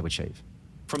were you there to achieve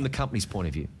from the company's point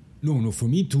of view? No, for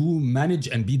me to manage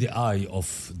and be the eye of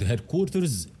the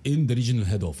headquarters in the regional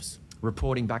head office.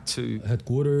 Reporting back to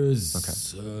headquarters.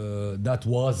 Okay. That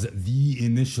was the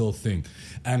initial thing.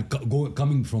 And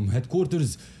coming from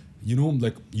headquarters, you know,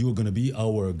 like, you're going to be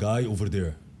our guy over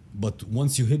there. But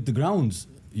once you hit the ground,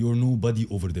 you're nobody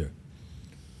over there.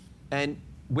 And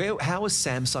how was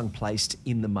Samsung placed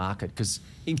in the market? Because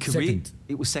in Korea, Second.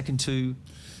 it was second to...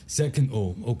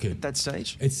 Oh, okay. At that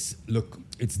stage? It's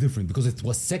different because it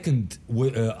was second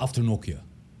after Nokia.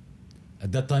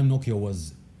 At that time, Nokia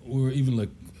was, we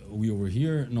were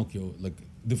here, Nokia, like,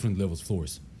 different levels,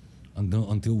 floors,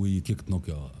 until we kicked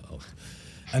Nokia out.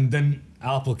 And then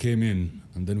Apple came in,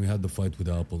 and then we had the fight with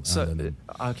Apple. So,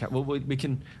 okay, well, we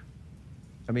can,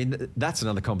 I mean, that's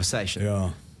another conversation.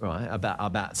 Yeah. Right,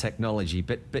 about technology.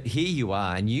 But here you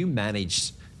are, and you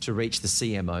managed to reach the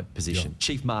CMO position,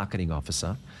 Chief Marketing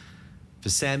Officer, for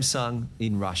Samsung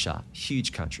in Russia.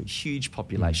 Huge country, huge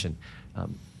population,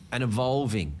 an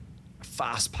evolving,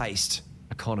 fast-paced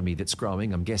economy that's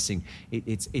growing. I'm guessing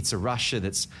it's a Russia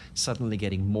that's suddenly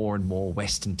getting more and more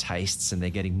Western tastes, and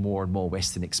they're getting more and more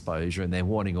Western exposure, and they're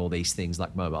wanting all these things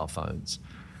like mobile phones.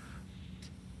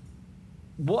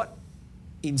 What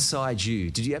inside you,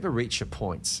 did you ever reach a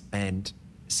point and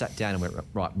sat down and went,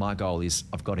 right, my goal is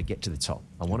I've got to get to the top.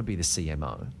 I want to be the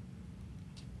CMO.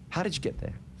 How did you get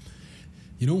there?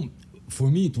 You know, for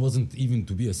me, it wasn't even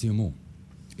to be a CMO.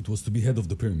 It was to be head of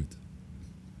the pyramid.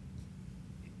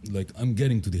 Like, I'm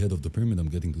getting to the head of the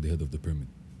pyramid,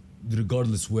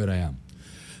 regardless where I am.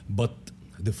 But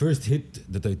the first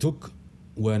hit that I took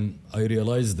when I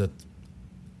realized that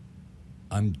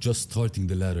I'm just starting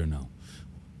the ladder now.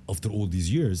 After all these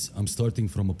years, I'm starting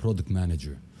from a product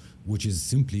manager, which is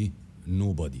simply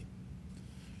nobody.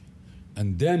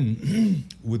 And then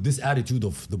with this attitude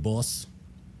of the boss,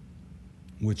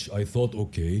 which I thought,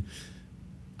 okay,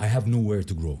 I have nowhere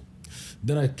to grow.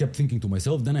 Then I kept thinking to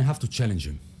myself, then I have to challenge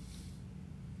him.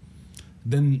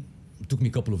 Then it took me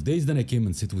a couple of days, then I came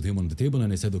and sit with him on the table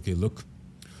and I said, okay, look,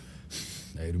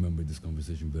 I remember this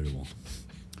conversation very well.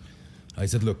 I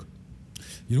said, look,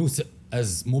 you know,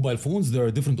 as mobile phones, there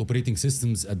are different operating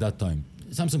systems at that time.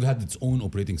 Samsung had its own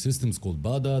operating systems called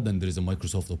Bada, then there is a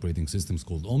Microsoft operating systems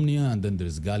called Omnia, and then there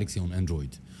is Galaxy on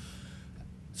Android.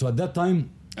 So at that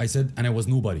time, I said, and I was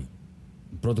nobody,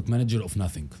 product manager of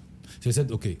nothing. So I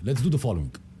said, okay, let's do the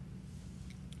following.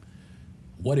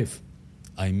 What if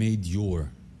I made your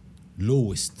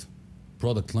lowest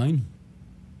product line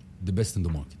the best in the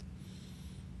market?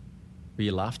 Were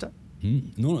you laughed at?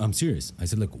 No, I'm serious. I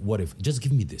said, like, what if? Just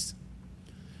give me this.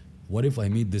 What if I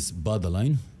made this Bada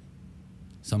line,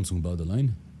 Samsung Bada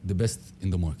line, the best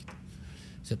in the market?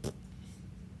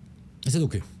 I said,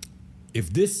 okay,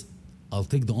 if this, I'll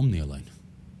take the Omnia line.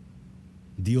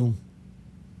 Deal,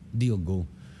 go.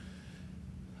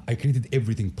 I created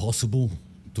everything possible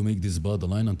to make this Bada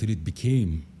line until it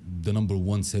became the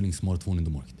 #1 selling smartphone in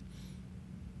the market.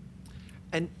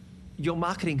 And your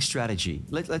marketing strategy,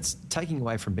 let's taking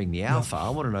away from being the alpha, I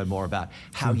want to know more about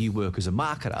how you work as a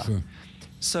marketer. Sure.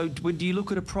 So when do you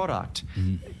look at a product,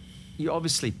 you're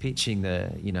obviously pitching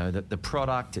the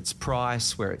product, its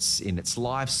price, where it's in its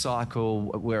life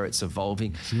cycle, where it's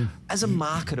evolving. Sure. As a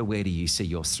marketer, where do you see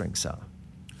your strengths are?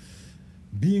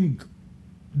 Being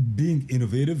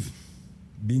innovative,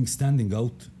 being standing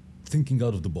out, thinking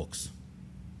out of the box.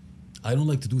 I don't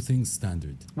like to do things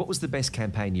standard. What was the best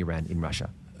campaign you ran in Russia?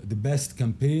 The best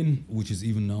campaign, which is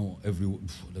even now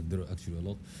there are actually a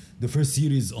lot. The first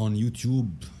series on YouTube,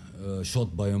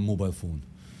 shot by a mobile phone.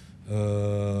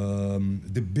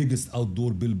 The biggest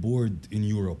outdoor billboard in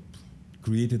Europe,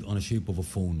 created on a shape of a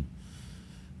phone.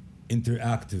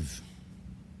 Interactive.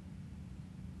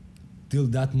 Till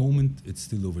that moment, it's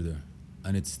still over there,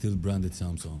 and it's still branded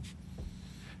Samsung.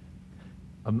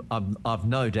 I've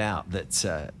no doubt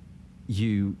that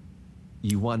you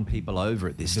won people over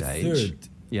at this stage.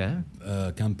 The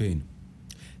third campaign,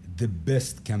 the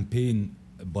best campaign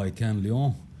by Can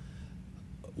Leon,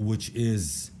 which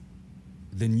is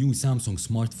the new Samsung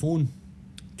smartphone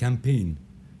campaign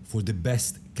for the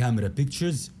best camera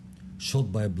pictures,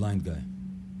 shot by a blind guy.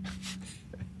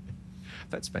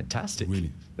 That's fantastic.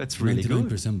 Really. That's really good.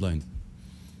 99% blind.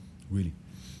 Really.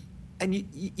 And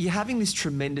you're having this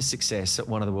tremendous success at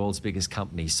one of the world's biggest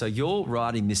companies. So you're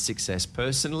riding this success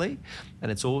personally,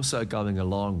 and it's also going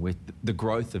along with the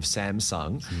growth of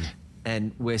Samsung.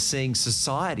 And we're seeing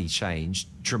society change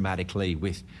dramatically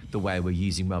with the way we're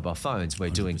using mobile phones. We're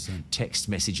 100%. doing text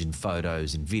message and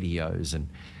photos and videos.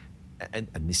 and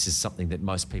this is something that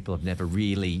most people have never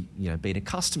really, been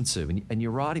accustomed to, and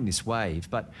you're riding this wave,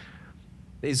 but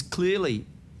there's clearly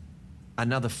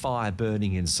another fire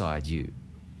burning inside you.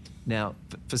 Now,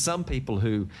 for some people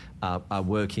who are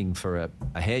working for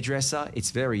a hairdresser, it's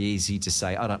very easy to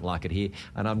say, I don't like it here,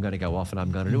 and I'm going to go off and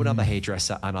I'm going to do another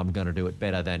hairdresser, and I'm going to do it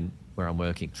better than where I'm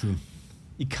working. True.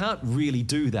 You can't really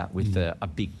do that with a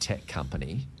big tech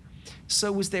company.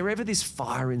 So was there ever this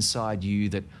fire inside you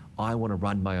that I want to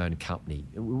run my own company?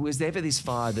 Was there ever this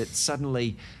fire that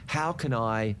suddenly, how can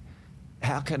I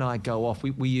go off?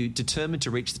 Were you determined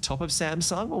to reach the top of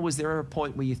Samsung, or was there a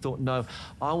point where you thought, no,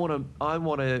 I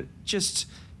want to just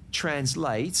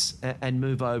translate and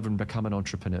move over and become an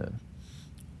entrepreneur?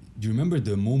 Do you remember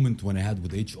the moment when I had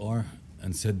with HR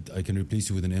and said, I can replace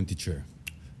you with an empty chair?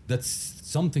 That's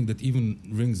something that even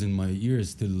rings in my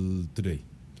ears till today.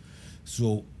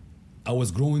 So I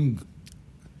was growing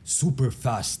super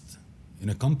fast in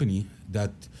a company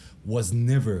that was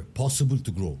never possible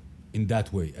to grow in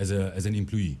that way as an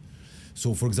employee.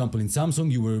 So for example, in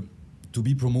Samsung, you were to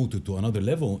be promoted to another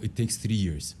level, it takes 3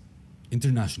 years.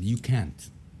 Internationally, you can't.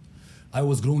 I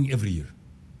was growing every year,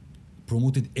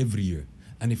 promoted every year.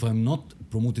 And if I'm not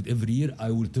promoted every year,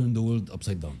 I will turn the world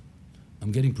upside down.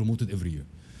 I'm getting promoted every year.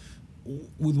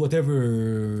 With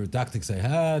whatever tactics I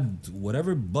had,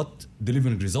 whatever, but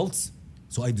delivering results,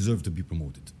 so I deserve to be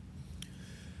promoted.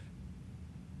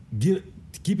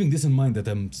 Keeping this in mind that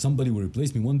somebody will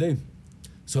replace me one day,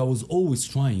 so I was always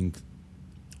trying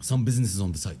some businesses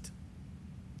on the side.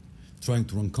 Trying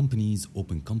to run companies,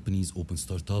 open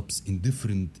startups in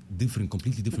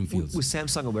completely different fields. Was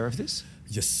Samsung aware of this?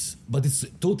 Yes, but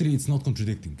it's not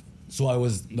contradicting. So I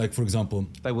was like, for example,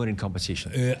 they weren't in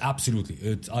competition. Absolutely,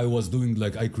 I was doing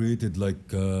I created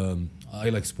I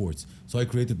like sports, so I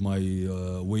created my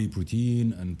whey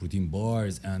protein and protein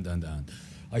bars and.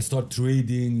 I started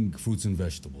trading fruits and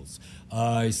vegetables.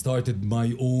 I started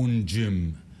my own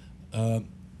gym.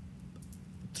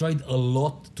 Tried a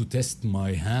lot to test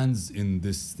my hands in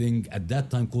this thing at that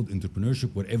time called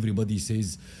entrepreneurship, where everybody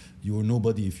says you're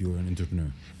nobody if you're an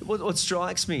entrepreneur. What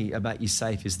strikes me about you,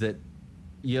 Seif, is that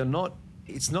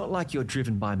it's not like you're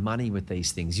driven by money with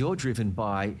these things. You're driven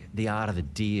by the art of the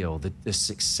deal, the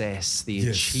success, the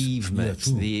achievement,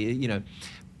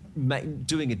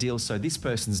 doing a deal so this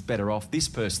person's better off, this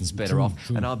person's better off,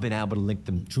 and I've been able to link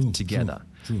them together.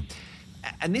 True.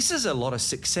 And this is a lot of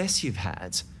success you've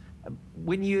had.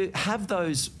 When you have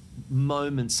those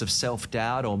moments of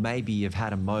self-doubt, or maybe you've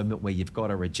had a moment where you've got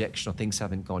a rejection or things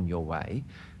haven't gone your way,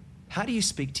 how do you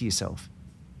speak to yourself?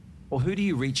 Or who do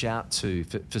you reach out to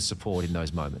for support in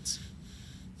those moments?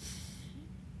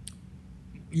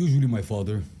 Usually my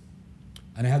father.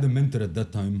 And I had a mentor at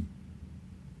that time.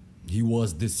 He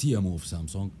was the CMO of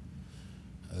Samsung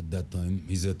at that time.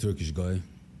 He's a Turkish guy.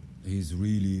 He's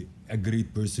really a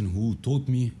great person who taught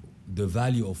me the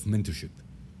value of mentorship.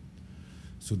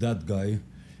 So that guy.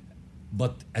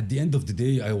 But at the end of the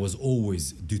day, I was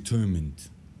always determined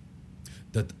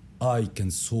that I can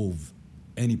solve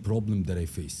any problem that I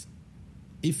face.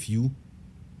 If you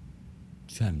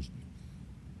challenge me,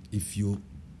 if you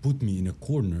put me in a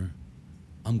corner,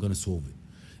 I'm gonna solve it.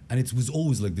 And it was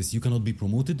always like this. You cannot be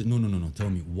promoted. No. Tell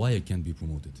me why I can't be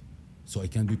promoted. So I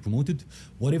can't be promoted.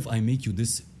 What if I make you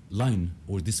this line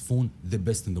or this phone the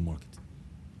best in the market?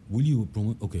 Will you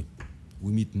promote? Okay,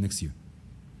 we meet next year.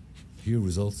 Here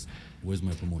results. Where's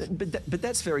my promotion? But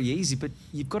that's very easy. But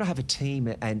you've got to have a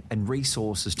team and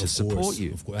resources to support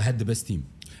you. Of course, I had the best team.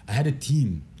 I had a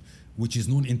team which is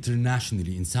known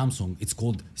internationally in Samsung. It's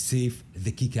called Seif,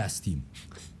 the kick-ass team.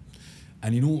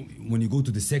 And when you go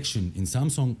to the section in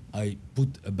Samsung, I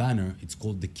put a banner. It's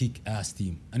called the kick-ass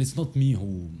team. And it's not me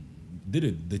who did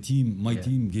it. The team, my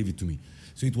team gave it to me.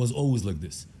 So it was always like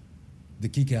this. The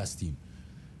kick-ass team.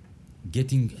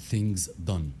 Getting things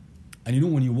done.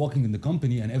 And when you're walking in the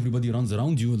company and everybody runs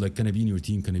around you, like, can I be in your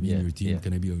team? Can I be in your team?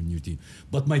 Can I be in your team?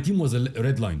 But my team was a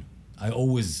red line. I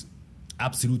always,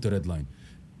 absolute red line.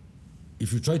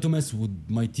 If you try to mess with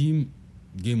my team,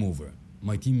 game over.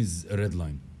 My team is a red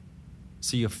line.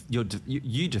 So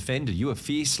you defended. You were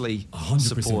fiercely 100%,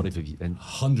 supportive of you.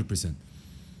 100%.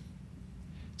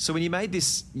 So when you made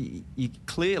this, you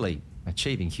clearly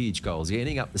achieving huge goals. You're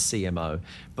ending up the CMO,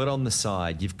 but on the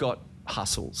side, you've got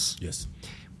hustles. Yes.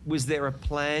 Was there a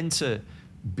plan to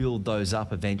build those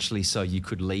up eventually so you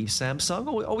could leave Samsung?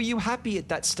 Or were you happy at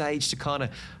that stage to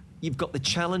you've got the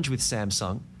challenge with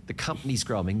Samsung, the company's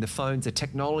growing, the phones, the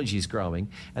technology is growing,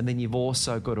 and then you've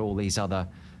also got all these other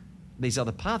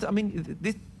paths. I mean,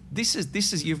 this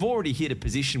is you've already hit a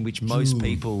position which most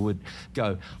people would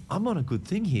go, I'm on a good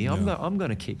thing here. I'm going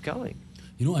to keep going.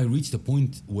 I reached a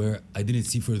point where I didn't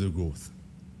see further growth.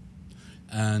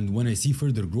 And when I see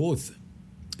further growth,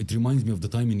 it reminds me of the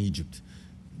time in Egypt.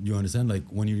 You understand? Like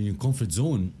when you're in your comfort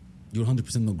zone, you're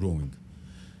 100% not growing.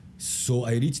 So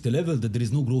I reached a level that there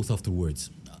is no growth afterwards.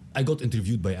 I got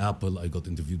interviewed by Apple, I got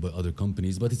interviewed by other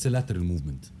companies, but it's a lateral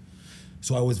movement.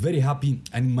 So I was very happy,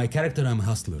 and in my character, I'm a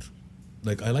hustler.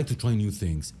 Like I like to try new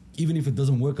things. Even if it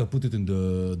doesn't work, I put it in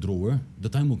the drawer. The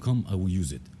time will come, I will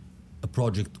use it. A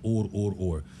project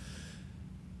or.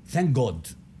 Thank God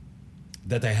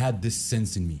that I had this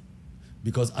sense in me.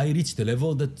 Because I reached a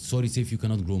level that, sorry, Seif, you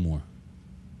cannot grow more.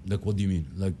 Like, what do you mean?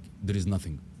 Like, there is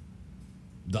nothing.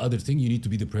 The other thing, you need to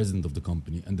be the president of the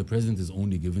company, and the president is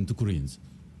only given to Koreans.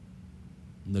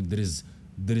 Like, there is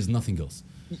nothing else.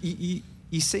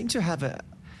 You seem to have a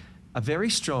very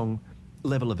strong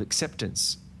level of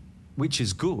acceptance, which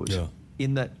is good. Yeah.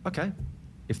 In that, okay,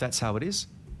 if that's how it is,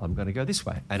 I'm going to go this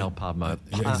way, and I'll carve my.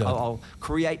 Exactly. I'll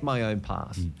create my own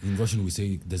path. In Russian, we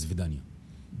say "До свидания."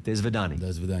 There's Vidani.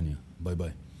 До свидания. Bye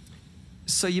bye.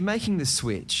 So you're making the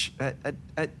switch.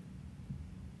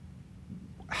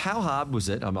 How hard was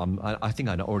it? I think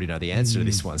I already know the answer to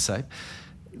this one, Seif.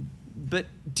 But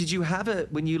did you have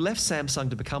when you left Samsung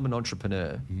to become an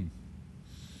entrepreneur,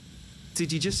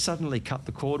 did you just suddenly cut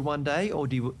the cord one day, or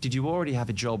did you already have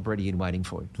a job ready and waiting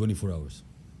for you? 24 hours.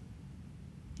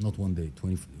 Not one day,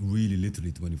 really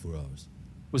literally 24 hours.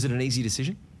 Was it an easy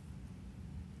decision?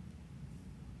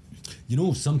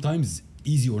 Sometimes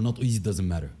easy or not easy doesn't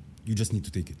matter. You just need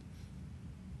to take it.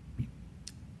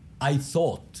 I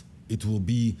thought it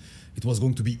was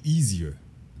going to be easier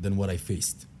than what I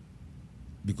faced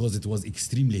because it was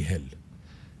extremely hell.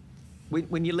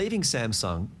 When you're leaving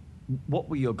Samsung, what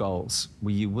were your goals?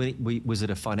 Was it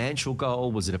a financial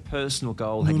goal? Was it a personal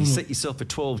goal? Had you set yourself a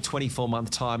 12,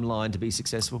 24-month timeline to be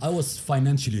successful? I was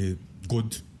financially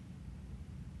good.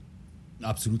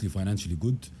 Absolutely financially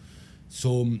good.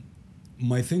 So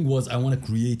my thing was I want to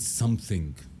create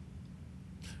something.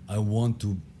 I want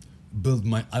to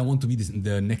be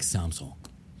the next Samsung.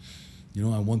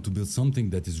 I want to build something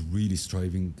that is really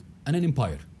striving, and an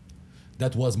empire.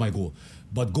 That was my goal.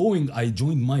 But I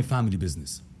joined my family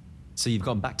business. So you've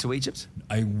gone back to Egypt?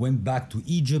 I went back to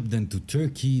Egypt, then to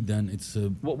Turkey, then it's...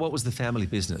 What was the family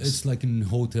business? It's like in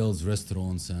hotels,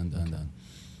 restaurants,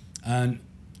 and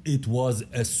it was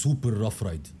a super rough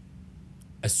ride.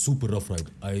 A super rough ride.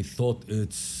 I thought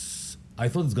it's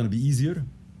going to be easier,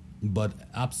 but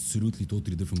absolutely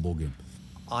totally different ballgame.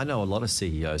 I know a lot of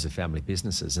CEOs of family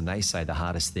businesses, and they say the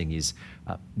hardest thing is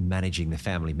managing the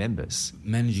family members.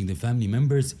 Managing the family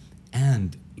members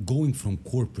and going from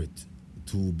corporate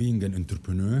to being an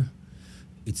entrepreneur,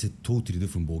 it's a totally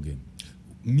different ballgame.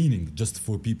 Meaning, just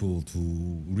for people to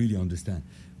really understand,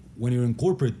 when you're in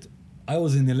corporate, I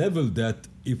was in a level that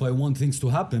if I want things to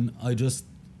happen, I just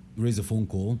raise a phone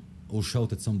call or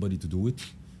shout at somebody to do it.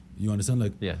 You understand?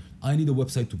 Like, yeah. I need a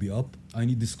website to be up. I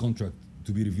need this contract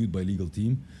to be reviewed by legal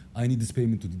team. I need this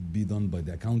payment to be done by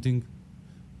the accounting.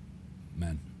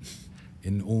 Man,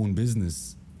 in own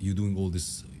business, you're doing all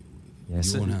this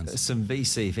with your own hands. Some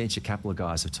VC venture capital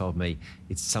guys have told me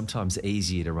it's sometimes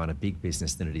easier to run a big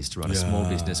business than it is to run a small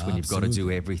business when you've got to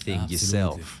do everything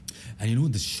yourself.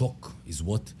 And the shock is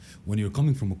what? When you're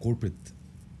coming from a corporate,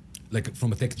 like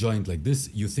from a tech giant like this,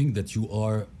 you think that you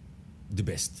are the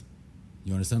best.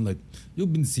 You understand? Like,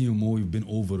 you've been CMO, you've been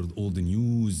over all the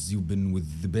news, you've been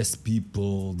with the best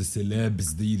people, the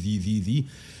celebs, the.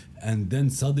 And then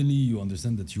suddenly you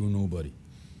understand that you're nobody.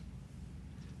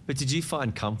 But did you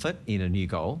find comfort in a new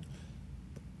goal?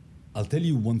 I'll tell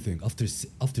you one thing.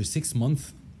 After 6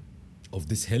 months of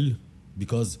this hell,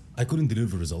 because I couldn't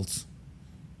deliver results.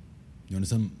 You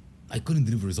understand? I couldn't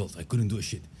deliver results. I couldn't do a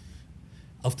shit.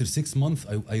 After 6 months,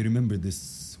 I remember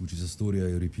this, which is a story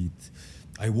I repeat.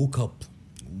 I woke up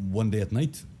one day at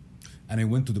night and I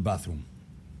went to the bathroom.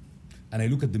 And I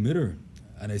look at the mirror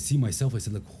and I see myself. I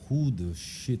said, like, who the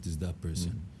shit is that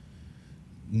person?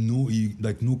 No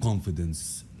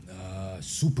confidence.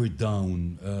 Super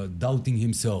down, doubting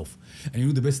himself.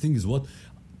 And the best thing is what?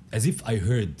 As if I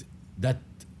heard that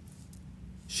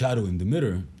shadow in the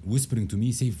mirror whispering to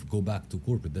me, Seif, go back to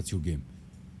corporate, that's your game.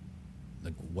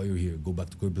 Like, why you're here? Go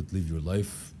back to corporate, live your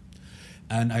life.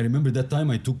 And I remember that time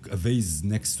I took a vase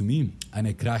next to me and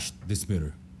I crashed this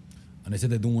mirror. And I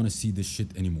said, I don't want to see this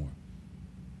shit anymore.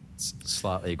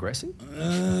 Slightly aggressive?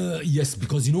 Yes,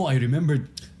 because I remembered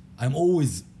I'm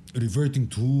always reverting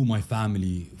to my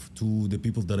family, to the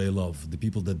people that I love, the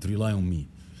people that rely on me.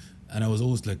 And I was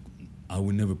always like, I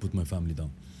will never put my family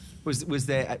down. Was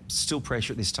there still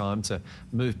pressure at this time to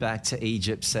move back to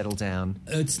Egypt, settle down?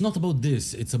 It's not about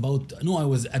this. It's about...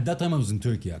 No, at that time I was in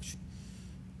Turkey, actually.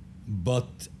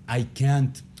 but I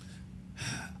can't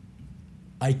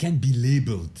be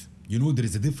labeled. You know, there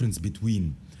is a difference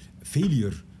between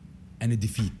failure and a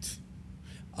defeat.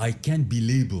 I can't be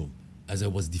labeled as I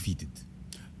was defeated.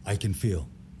 I can fail,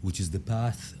 which is the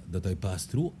path that I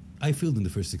passed through. I failed in the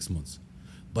first 6 months,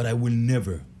 but I will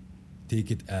never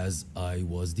take it as I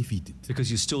was defeated.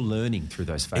 Because you're still learning through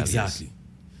those failures. Exactly.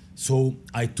 So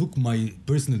I took my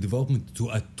personal development to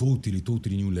a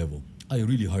totally new level. I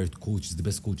really hired coaches, the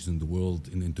best coaches in the world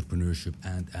in entrepreneurship,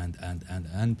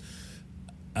 and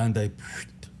I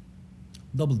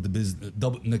doubled the business,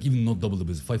 like even not double the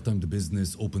business, 5 times the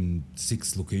business, opened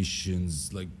 6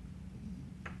 locations, like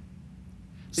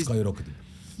skyrocketed.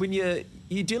 When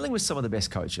you're dealing with some of the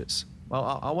best coaches,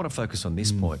 well, I want to focus on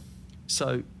this point.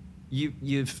 So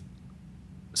you've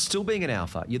still being an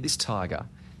alpha, you're this tiger,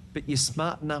 but you're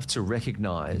smart enough to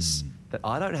recognize that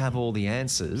I don't have all the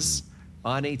answers.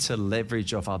 I need to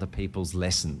leverage off other people's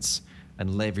lessons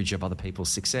and leverage off other people's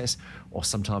success, or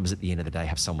sometimes at the end of the day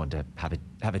have someone to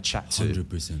have a chat to.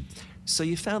 100%. So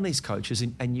you found these coaches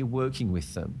and you're working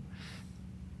with them.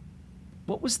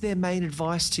 What was their main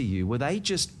advice to you? Were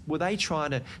they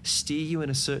trying to steer you in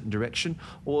a certain direction,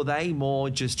 or were they more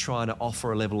just trying to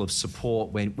offer a level of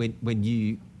support when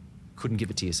you couldn't give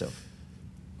it to yourself?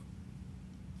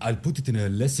 I'll put it in a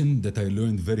lesson that I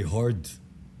learned very hard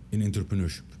in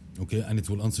entrepreneurship, okay? And it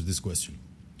will answer this question.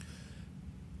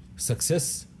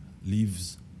 Success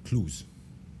leaves clues.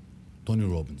 Tony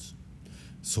Robbins.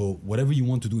 So whatever you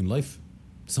want to do in life,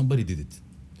 somebody did it.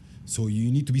 So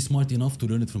you need to be smart enough to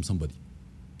learn it from somebody.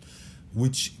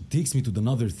 Which takes me to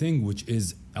another thing, which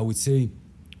is, I would say,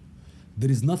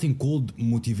 there is nothing called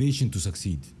motivation to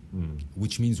succeed.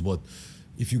 Which means what?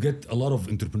 If you get a lot of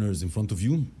entrepreneurs in front of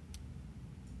you,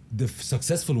 the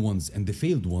successful ones and the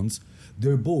failed ones,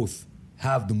 they both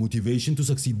have the motivation to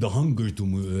succeed, the hunger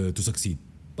to succeed.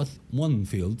 But one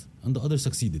failed and the other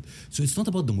succeeded. So it's not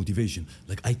about the motivation,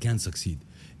 like I can succeed.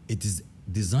 It is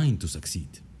designed to succeed.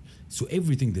 So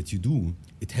everything that you do,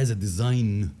 it has a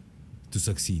design to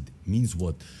succeed. Means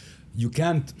what? You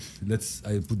can't,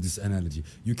 I put this analogy.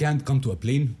 You can't come to a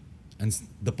plane and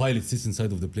the pilot sits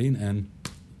inside of the plane and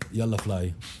yalla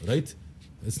fly, right?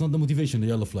 It's not the motivation, the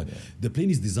yalla fly. Yeah. The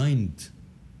plane is designed,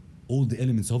 all the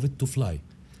elements of it to fly.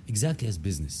 Exactly as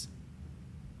business.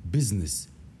 Business,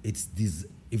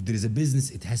 if there is a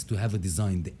business, it has to have a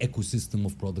design, the ecosystem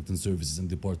of products and services and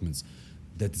departments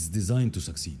that is designed to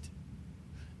succeed.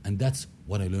 And that's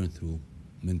what I learned through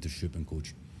mentorship and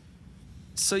coaching.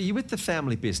 So you're with the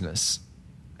family business,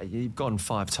 you've gone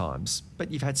 5 times,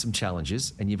 but you've had some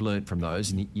challenges and you've learned from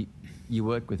those, and you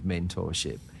work with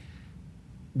mentorship.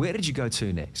 Where did you go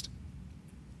to next?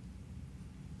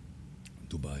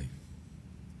 Dubai.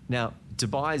 Now,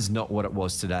 Dubai is not what it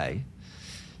was today.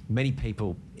 Many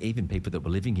people, even people that were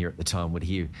living here at the time, would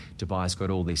hear Dubai's got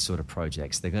all these sort of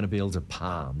projects. They're going to build a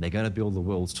palm. They're going to build the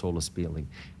world's tallest building.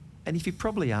 And if you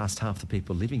probably asked half the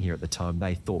people living here at the time,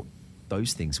 they thought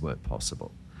those things weren't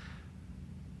possible.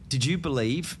 Did you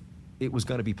believe it was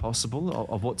going to be possible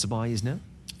of what Dubai is now?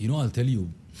 You know, I'll tell you,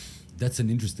 that's an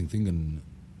interesting thing and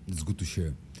it's good to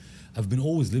share. I've been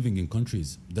always living in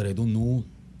countries that I don't know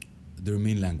their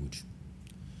main language.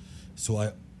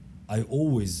 So I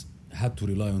always had to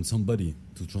rely on somebody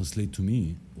to translate to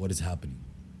me what is happening.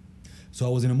 So I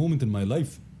was in a moment in my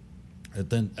life at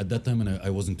that time, and I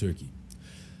was in Turkey.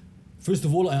 First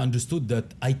of all, I understood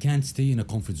that I can't stay in a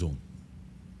comfort zone.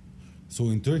 So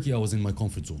in Turkey, I was in my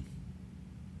comfort zone.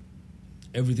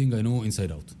 Everything I know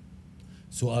inside out.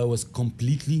 So I was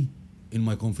completely in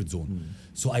my comfort zone.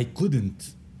 So I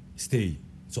couldn't stay.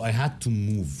 So I had to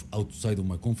move outside of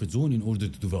my comfort zone in order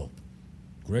to develop.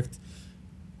 Correct?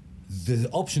 The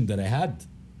option that I had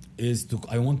is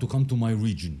I want to come to my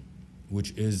region,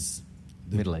 which is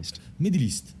the Middle East. Middle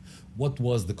East. What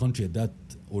was the country at that,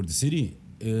 or the city,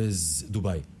 is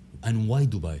Dubai. And why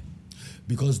Dubai?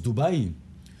 Because Dubai,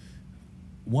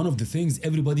 one of the things,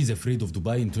 everybody's afraid of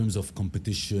Dubai in terms of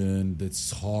competition,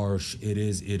 that's harsh, it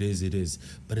is.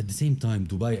 But at the same time,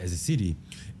 Dubai as a city,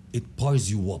 it powers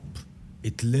you up.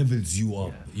 It levels you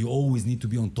up. Yeah. You always need to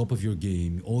be on top of your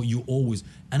game.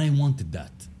 And I wanted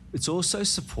that. It's also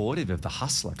supportive of the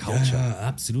hustler culture. Yeah,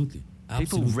 absolutely.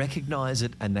 People recognize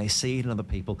it and they see it in other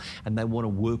people and they want to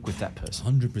work with that person.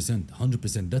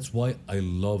 100%. That's why I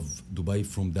love Dubai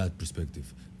from that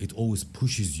perspective. It always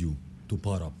pushes you to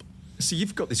par up. So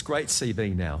you've got this great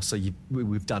CV now. So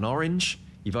we've done Orange.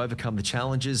 You've overcome the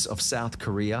challenges of South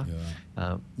Korea.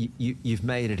 Yeah. You've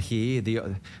made it here.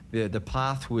 The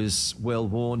path was well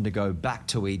worn to go back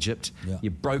to Egypt. Yeah.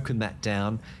 You've broken that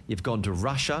down. You've gone to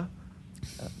Russia.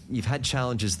 You've had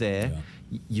challenges there. Yeah.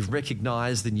 you've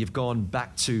recognised and you've gone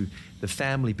back to the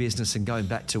family business and going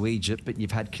back to Egypt, but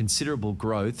you've had considerable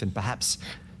growth and perhaps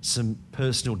some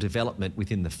personal development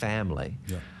within the family.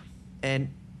 Yeah.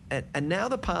 And now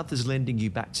the path is lending you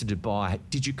back to Dubai.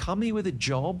 Did you come here with a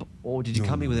job or did you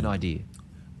come here with an idea?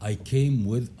 I came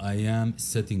with, I am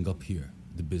setting up here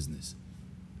the business.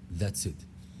 That's it.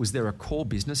 Was there a core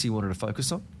business you wanted to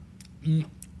focus on?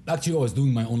 Actually, I was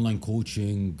doing my online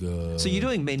coaching. So you're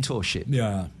doing mentorship?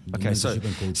 Yeah. Okay, so mentorship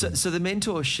and coaching. the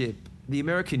mentorship, the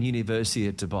American University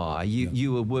at Dubai,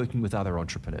 you were working with other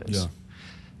entrepreneurs. Yeah.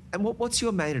 And what's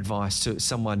your main advice to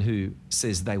someone who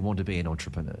says they want to be an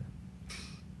entrepreneur?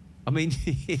 I mean,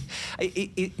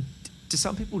 do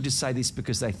some people just say this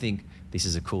because they think this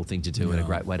is a cool thing to do and a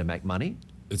great way to make money?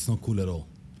 It's not cool at all.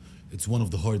 It's one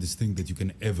of the hardest things that you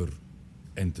can ever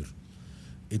enter.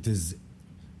 It is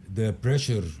the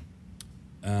pressure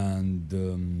and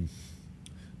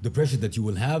the pressure that you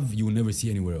will have, you will never see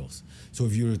anywhere else. So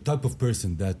if you're a type of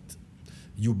person that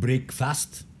you break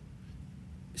fast,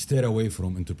 stay away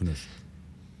from entrepreneurship.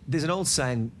 There's an old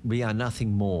saying, we are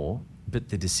nothing more but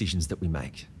the decisions that we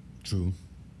make. True.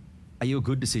 Are you a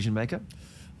good decision maker?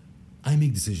 I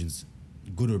make decisions,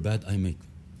 good or bad, I make.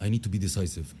 I need to be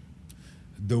decisive.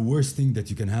 The worst thing that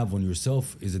you can have on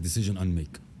yourself is a decision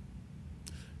unmake.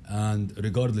 And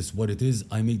regardless what it is,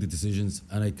 I make the decisions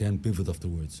and I can pivot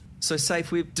afterwards. So Seif,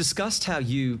 we've discussed how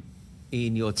you,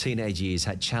 in your teenage years,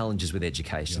 had challenges with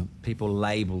education. Yeah. People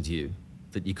labelled you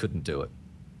that you couldn't do it.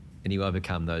 And you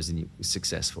overcome those and you were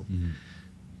successful. Mm-hmm.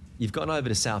 You've gone over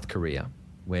to South Korea,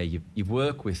 where you've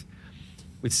worked with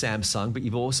Samsung, but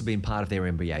you've also been part of their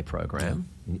MBA program,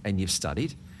 and you've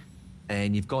studied,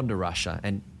 and you've gone to Russia,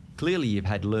 and clearly you've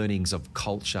had learnings of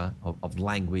culture, of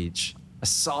language,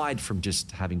 aside from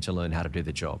just having to learn how to do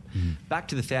the job. Back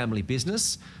to the family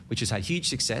business, which has had huge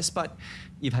success, but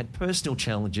you've had personal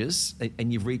challenges,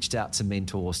 and you've reached out to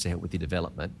mentors to help with your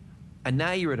development. And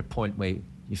now you're at a point where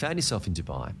you found yourself in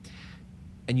Dubai,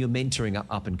 and you're mentoring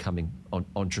up and coming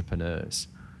entrepreneurs.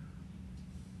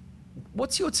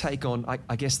 What's your take on,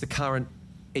 I guess, the current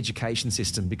education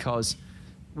system? Because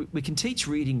we can teach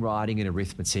reading, writing, and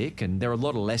arithmetic, and there are a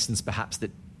lot of lessons perhaps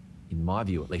that, in my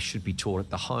view at least, should be taught at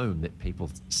the home that people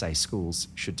say schools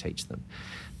should teach them.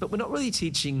 But we're not really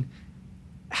teaching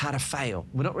how to fail.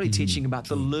 We're not really teaching about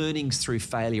the learnings through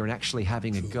failure and actually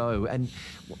having a go. And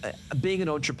being an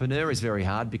entrepreneur is very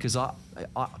hard because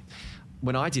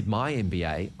when I did my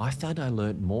MBA, I found I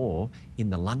learned more in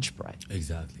the lunch break.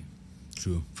 Exactly.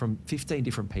 True. From 15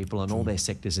 different people on all their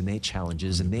sectors and their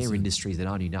challenges 100%. And their industries that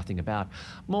I knew nothing about,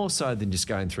 more so than just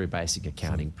going through basic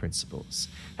accounting principles.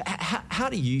 How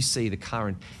do you see the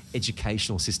current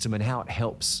educational system and how it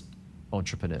helps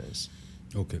entrepreneurs?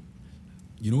 Okay.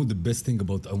 You know the best thing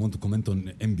about, I want to comment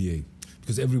on MBA,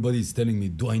 because everybody is telling me,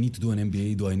 do I need to do an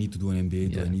MBA? Do I need to do an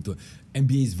MBA? Do I need to?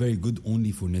 MBA is very good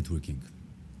only for networking.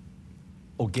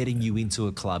 Or getting you into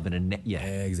a club and a net,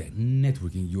 Exactly.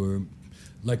 Networking. You're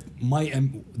like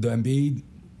the MBA,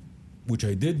 which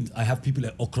I did, I have people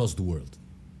across the world.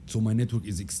 So my network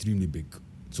is extremely big.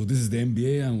 So this is the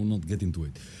MBA, I will not get into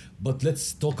it. But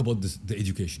let's talk about the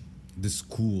education, the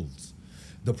schools.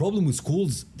 The problem with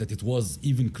schools that it was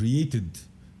even created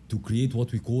to create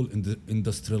what we call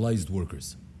industrialized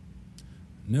workers.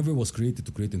 Never was created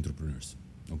to create entrepreneurs.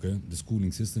 Okay, the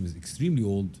schooling system is extremely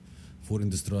old for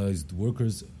industrialized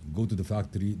workers. Go to the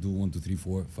factory, do 1, 2, 3,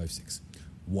 4, 5, 6.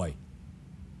 Why?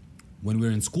 When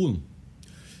we're in school,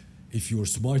 if you're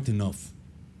smart enough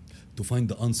to find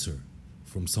the answer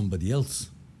from somebody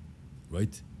else,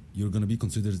 right, you're gonna be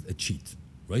considered a cheat,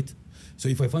 right? So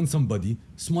if I find somebody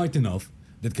smart enough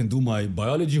that can do my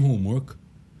biology homework,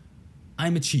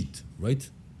 I'm a cheat, right?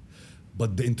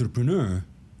 But the entrepreneur,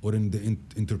 or in the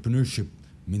entrepreneurship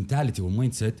mentality or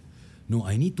mindset, no,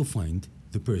 I need to find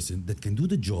the person that can do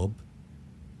the job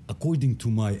according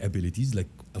to my abilities, like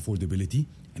affordability,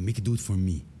 and make it do it for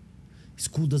me.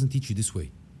 School doesn't teach you this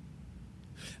way.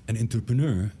 An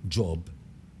entrepreneur job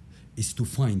is to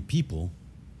find people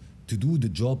to do the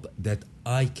job that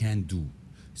I can do.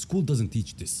 School doesn't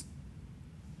teach this.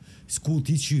 School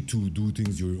teach you to do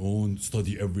things your own,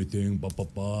 study everything,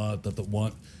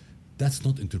 That's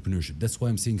not entrepreneurship. That's why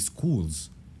I'm saying schools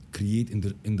create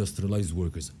industrialized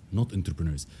workers, not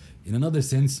entrepreneurs. In another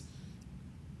sense,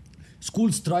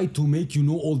 schools try to make you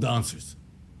know all the answers,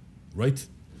 right?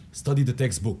 Study the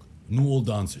textbook, know all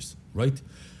the answers, right?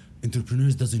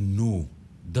 Entrepreneurs doesn't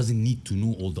need to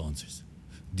know all the answers.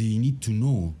 They need to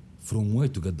know from where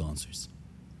to get the answers.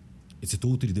 It's a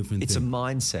totally different thing. It's a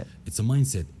mindset. It's a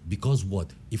mindset. Because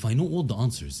what? If I know all the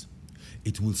answers,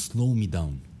 it will slow me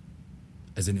down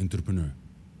as an entrepreneur.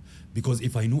 Because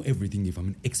if I know everything, if I'm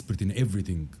an expert in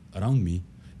everything around me,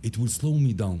 it will slow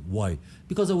me down. Why?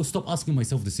 Because I will stop asking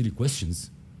myself the silly questions.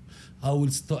 I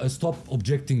will stop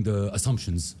objecting the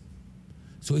assumptions.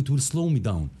 So it will slow me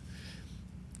down.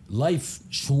 Life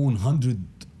shown hundreds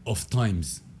of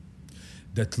times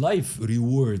that life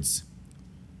rewards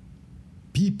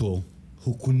people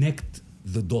who connect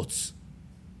the dots,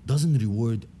 doesn't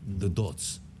reward the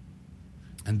dots.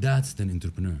 And that's an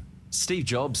entrepreneur. Steve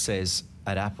Jobs says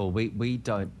at Apple, we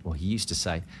don't, well, he used to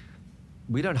say,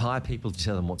 we don't hire people to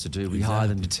tell them what to do. We hire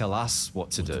them to tell us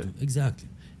what to do. Exactly.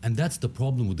 And that's the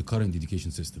problem with the current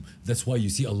education system. That's why you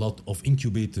see a lot of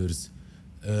incubators,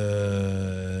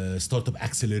 startup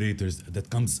accelerators that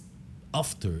comes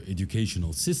after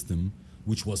educational system,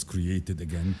 which was created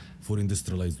again for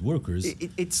industrialized workers.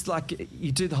 It's like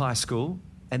you do the high school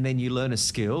and then you learn a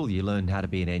skill, you learn how to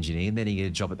be an engineer, and then you get a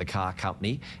job at the car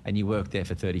company and you work there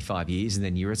for 35 years and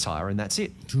then you retire and that's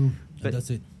it. True, but and that's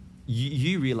it.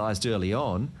 You realized early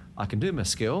on, I can do my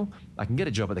skill, I can get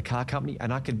a job at the car company,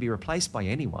 and I can be replaced by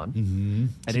anyone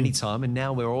at any time. And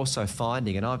now we're also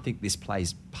finding, and I think this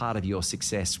plays part of your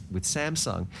success with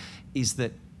Samsung, is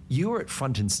that you were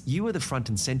the front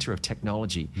and center of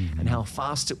technology and how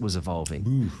fast it was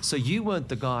evolving. So you weren't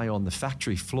the guy on the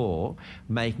factory floor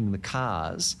making the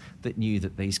cars that knew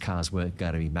that these cars weren't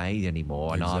going to be made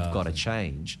anymore and I've got to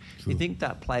change. True. You think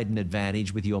that played an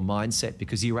advantage with your mindset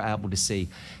because you were able to see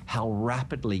how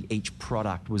rapidly each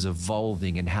product was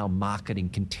evolving and how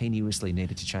marketing continuously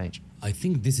needed to change? I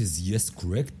think this is, yes,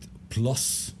 correct.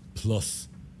 Plus,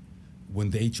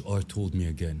 when the HR told me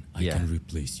again, I can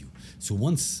replace you. So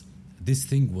once this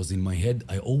thing was in my head,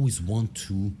 I always want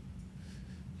to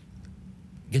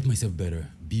get myself better,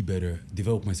 be better,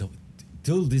 develop myself.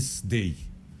 Till this day,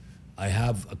 I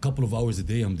have a couple of hours a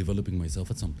day, I'm developing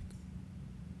myself at something.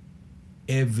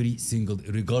 Every single,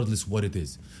 regardless what it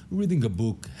is. Reading a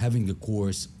book, having a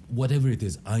course, whatever it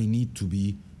is, I need to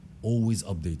be always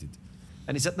updated.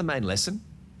 And is that the main lesson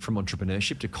from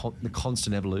entrepreneurship to the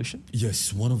constant evolution?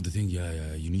 Yes, one of the things,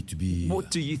 you need to be...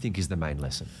 What do you think is the main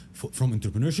lesson? From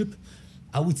entrepreneurship,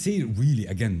 I would say really,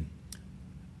 again,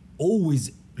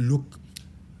 always look,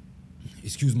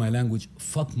 excuse my language,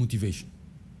 fuck motivation.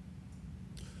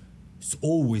 So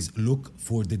always look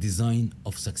for the design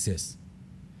of success.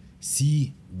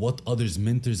 See what others'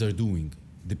 mentors are doing,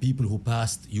 the people who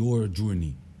passed your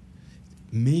journey.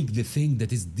 Make the thing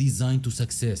that is designed to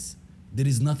success. There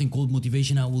is nothing called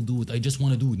motivation, I will do it, I just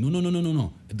want to do it.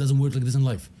 No. It doesn't work like this in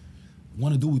life.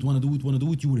 Want to do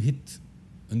it, you will hit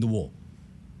in the wall.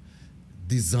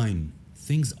 Design.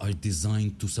 Things are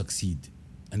designed to succeed.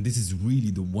 And this is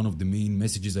really one of the main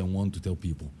messages I want to tell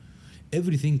people.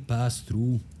 Everything passed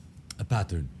through a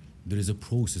pattern. There is a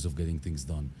process of getting things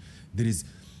done. There is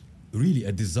really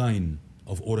a design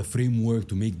or a framework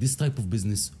to make this type of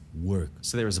business work.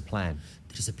 So there is a plan.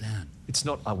 There is a plan. It's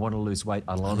not, I want to lose weight.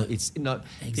 It's not,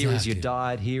 Exactly. Here is your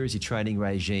diet, here is your training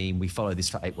regime. We follow this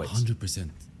for 8 weeks. 100%.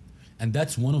 And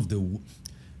that's one of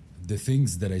the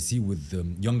things that I see with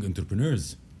young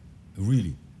entrepreneurs.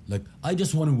 Really. Like, I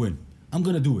just want to win. I'm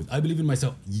going to do it. I believe in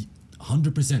myself.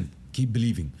 100%. Keep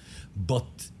believing.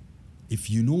 But if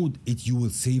you know it, you will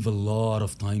save a lot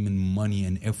of time and money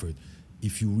and effort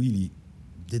if you really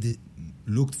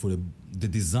looked for the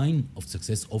design of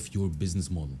success of your business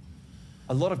model.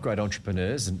 A lot of great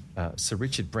entrepreneurs, and Sir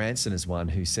Richard Branson is one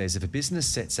who says if a business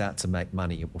sets out to make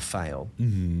money, it will fail.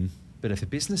 But if a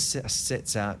business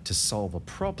sets out to solve a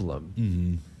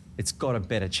problem, it's got a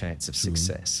better chance of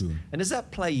success. True. And does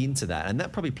that play into that? And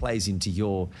that probably plays into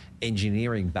your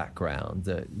engineering background,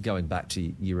 going back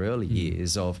to your early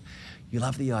years of, you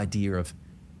love the idea of,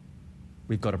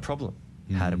 we've got a problem.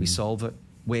 How do we solve it?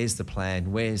 Where's the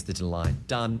plan? Where's the deadline?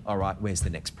 Done. All right, where's the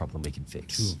next problem we can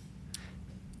fix? True.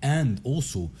 And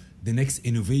also the next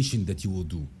innovation that you will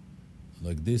do.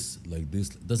 Like this,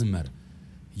 doesn't matter.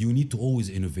 You need to always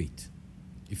innovate.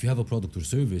 If you have a product or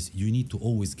service, you need to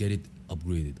always get it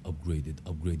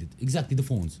upgraded. Exactly the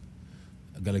phones.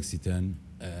 Galaxy 10,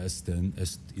 S10,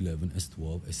 S11,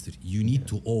 S12, S13. You need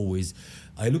to always...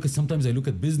 Sometimes I look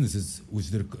at businesses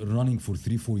which they're running for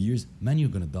 3-4 years. Man, you're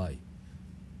going to die.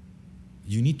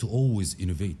 You need to always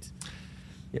innovate.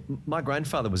 Yeah, my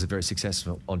grandfather was a very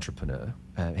successful entrepreneur.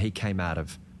 He came out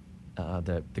of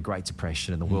the Great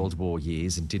Depression and the World War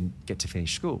years and didn't get to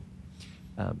finish school.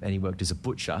 And he worked as a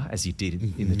butcher, as he did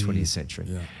in the 20th century.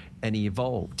 Yeah. And he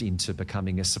evolved into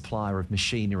becoming a supplier of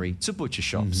machinery to butcher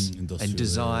shops and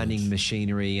designing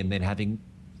machinery and then having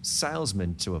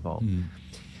salesmen to evolve.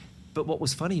 But what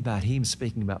was funny about him,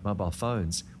 speaking about mobile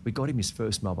phones, we got him his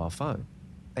first mobile phone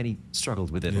and he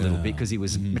struggled with it a little bit because he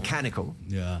was mechanical.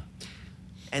 Yeah.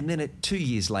 And then 2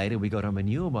 years later, we got him a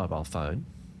newer mobile phone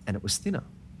and it was thinner.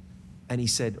 And he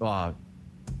said, oh,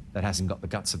 that hasn't got the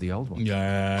guts of the old one.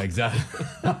 Yeah, exactly.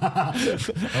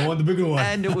 I want the bigger one.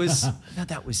 And it was, no,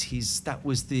 that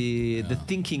was the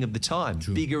thinking of the time.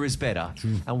 True. Bigger is better.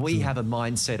 True. And we True. have a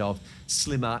mindset of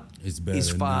slimmer It's better.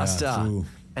 is faster. Yeah, true.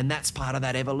 And that's part of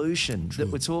that evolution True.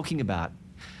 that we're talking about.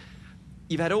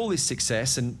 You've had all this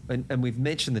success and we've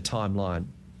mentioned the timeline,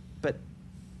 but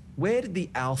where did the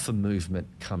alpha movement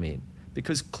come in?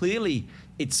 Because clearly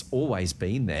it's always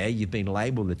been there. You've been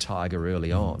labelled the tiger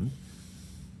early on.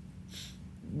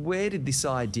 Where did this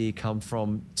idea come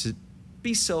from to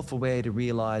be self-aware, to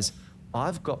realise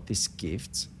I've got this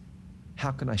gift,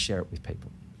 how can I share it with people?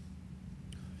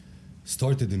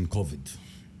 Started in COVID.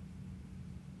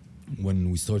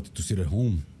 When we started to sit at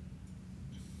home,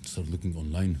 start looking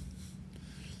online,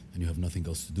 and you have nothing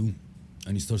else to do.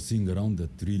 And you start seeing around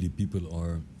that really people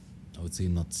are, I would say,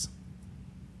 nuts.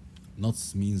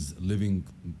 Nuts means living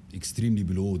extremely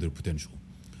below their potential,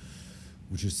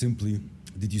 which is simply,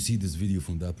 did you see this video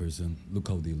from that person? Look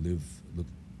how they live. Look,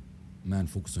 man,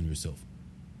 focus on yourself.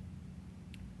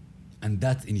 And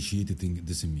that initiated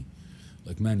this in me.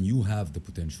 Like, man, you have the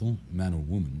potential, man or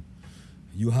woman,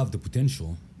 you have the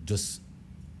potential, just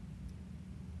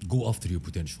go after your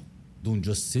potential. Don't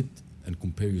just sit and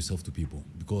compare yourself to people.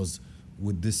 Because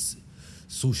with this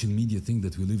social media thing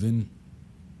that we live in,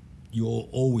 you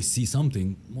always see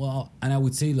something, well, and I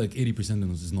would say like 80% of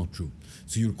this is not true.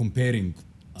 So you're comparing.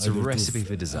 It's a recipe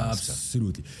for disaster.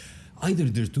 Absolutely. Either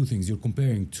there's two things. You're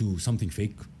comparing to something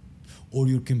fake, or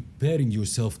you're comparing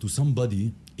yourself to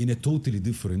somebody in a totally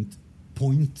different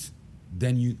point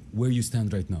than where you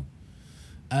stand right now.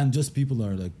 And just people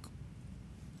are like,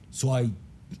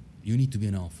 you need to be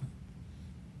an alpha.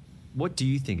 What do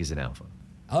you think is an alpha?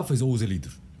 Alpha is always a leader,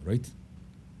 right?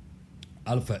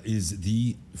 Alpha is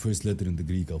the first letter in the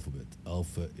Greek alphabet.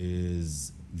 Alpha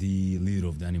is the leader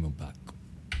of the animal pack.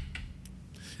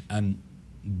 And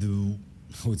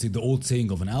I would say the old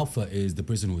saying of an alpha is the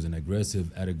person who is an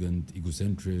aggressive, arrogant,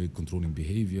 egocentric, controlling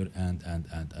behavior, and.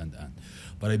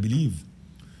 But I believe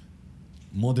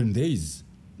modern days,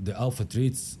 the alpha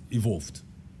traits evolved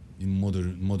in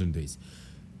modern days.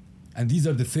 And these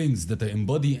are the things that I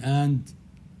embody, and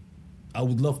I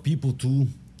would love people to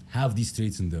have these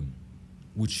traits in them,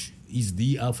 which is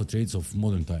the alpha traits of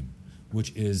modern time,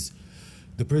 which is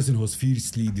the person who's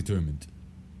fiercely determined,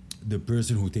 the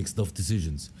person who takes tough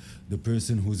decisions, the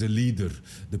person who's a leader,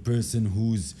 the person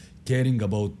who's caring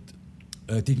about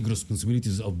taking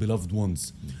responsibilities of beloved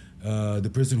ones,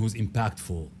 the person who's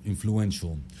impactful,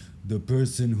 influential, the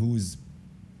person who's,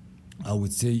 I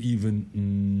would say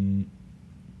even,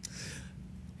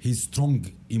 he's strong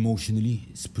emotionally,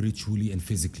 spiritually, and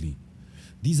physically.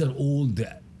 These are all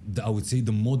I would say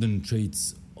the modern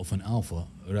traits of an alpha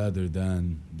rather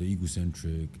than the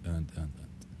egocentric and.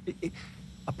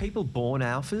 Are people born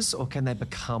alphas or can they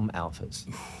become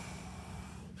alphas?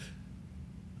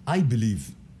 I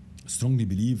strongly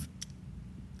believe,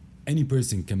 any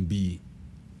person can be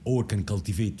or can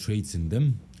cultivate traits in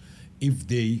them if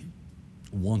they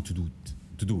want to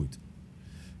do it.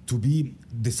 To be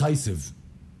decisive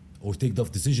or take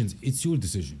tough decisions, it's your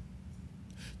decision.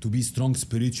 To be strong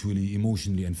spiritually,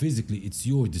 emotionally, and physically, it's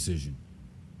your decision.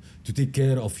 To take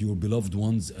care of your beloved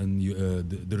ones and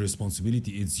the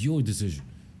responsibility, it's your decision.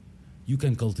 You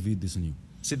can cultivate this in you.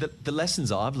 See, the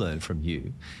lessons I've learned from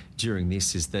you during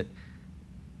this is that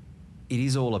it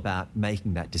is all about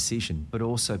making that decision, but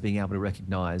also being able to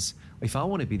recognise, if I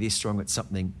want to be this strong at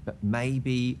something, but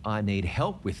maybe I need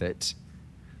help with it,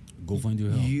 go find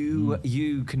your help.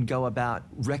 You can go about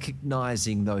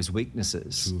recognising those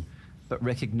weaknesses. True. But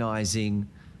recognising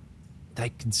they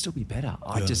can still be better.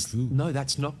 No,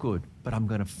 that's not good, but I'm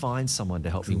going to find someone to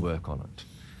help me work on it.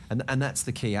 And that's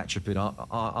the key attribute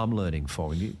I'm learning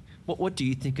from you. What do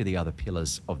you think are the other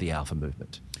pillars of the alpha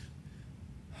movement?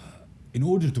 In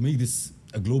order to make this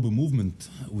a global movement,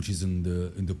 which is in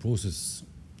the process,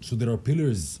 so there are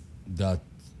pillars that,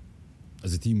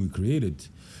 as a team, we created,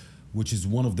 which is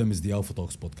one of them is the Alpha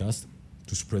Talks podcast,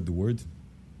 to spread the word.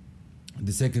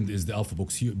 The second is the Alpha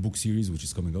book series, which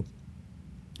is coming up.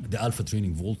 The Alpha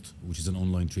Training Vault, which is an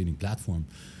online training platform.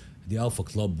 The Alpha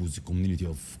Club, which is a community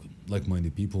of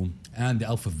like-minded people. And the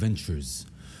Alpha Ventures,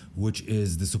 which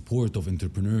is the support of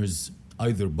entrepreneurs,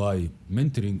 either by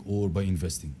mentoring or by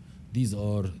investing. These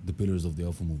are the pillars of the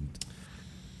Alpha movement.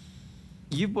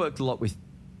 You've worked a lot with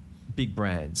big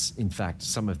brands, in fact,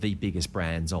 some of the biggest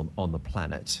brands on the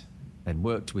planet, and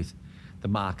worked with the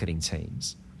marketing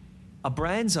teams. Are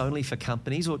brands only for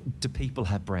companies, or do people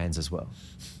have brands as well?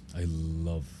 I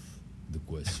love the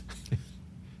question.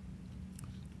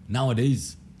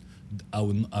 Nowadays, I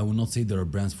will not say there are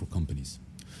brands for companies.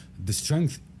 The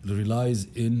strength relies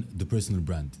in the personal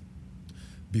brand.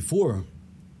 Before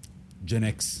Gen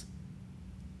X,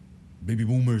 baby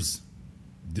boomers,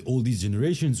 all these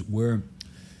generations were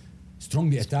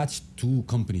strongly attached to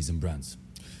companies and brands.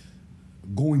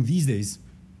 Going these days,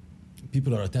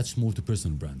 people are attached more to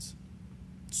personal brands.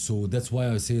 So that's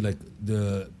why I say like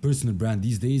the personal brand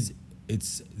these days,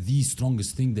 it's the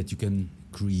strongest thing that you can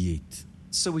create.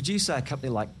 So would you say a company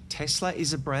like Tesla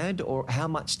is a brand, or how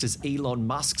much does Elon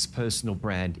Musk's personal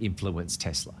brand influence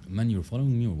Tesla? Man, you're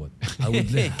following me or what? I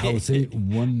would say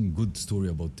one good story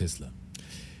about Tesla.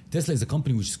 Tesla is a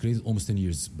company which was created almost 10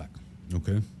 years back,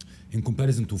 okay? In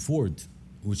comparison to Ford,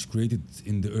 which created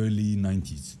in the early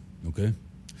 90s, okay?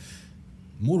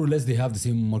 More or less, they have the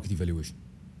same market evaluation.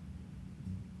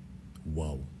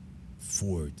 Wow.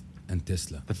 Ford and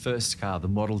Tesla. The first car, the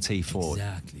Model T Ford.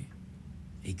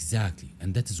 Exactly.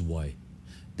 And that is why.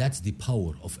 That's the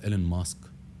power of Elon Musk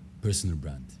personal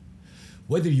brand.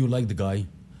 Whether you like the guy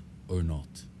or not,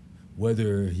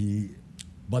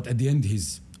 but at the end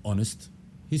he's honest,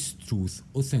 he's truth,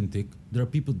 authentic. There are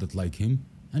people that like him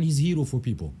and he's a hero for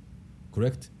people,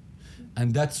 correct?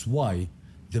 And that's why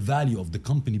the value of the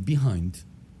company behind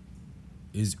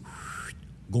is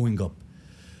going up.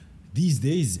 These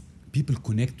days, people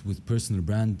connect with personal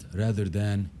brand rather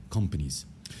than companies.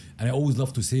 And I always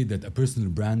love to say that a personal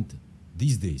brand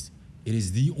these days, it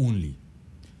is the only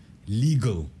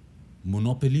legal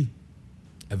monopoly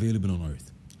available on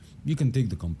earth. You can take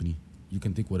the company, you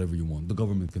can take whatever you want. The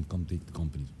government can come take the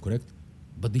company, correct?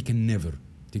 But they can never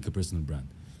take a personal brand.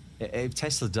 If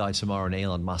Tesla died tomorrow and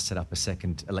Elon Musk set up a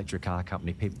second electric car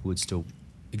company, people would still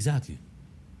Exactly.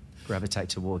 gravitate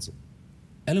towards it.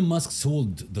 Elon Musk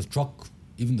sold the truck,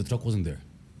 even the truck wasn't there.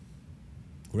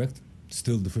 Correct?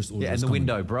 Still the first order. Yeah, and was the coming.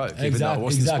 window broke. Exactly,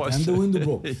 and the window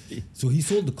broke. So he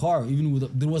sold the car even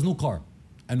with there was no car.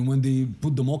 And when they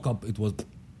put the mock-up, it was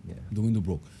the window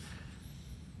broke.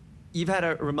 You've had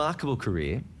a remarkable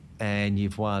career and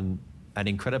you've won an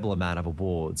incredible amount of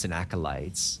awards and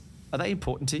accolades. Are they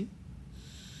important to you?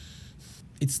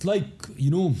 It's like,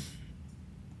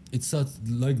 it's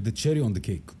like the cherry on the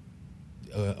cake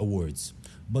awards.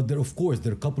 But there are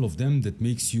a couple of them that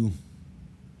makes you,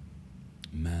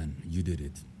 man, you did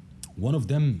it. One of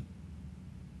them,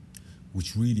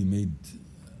 which really made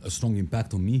a strong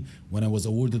impact on me, when I was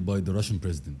awarded by the Russian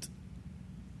president.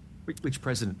 Which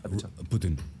president at the time?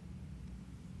 Putin.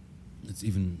 It's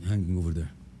even hanging over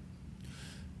there.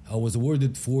 I was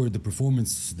awarded for the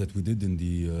performance that we did in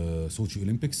the Sochi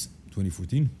Olympics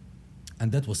 2014.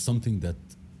 And that was something that,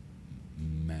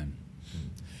 man,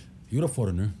 you're a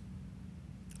foreigner.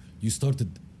 You started,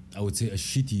 I would say, a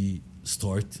shitty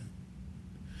start.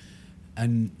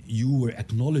 And you were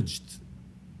acknowledged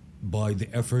by the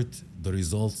effort, the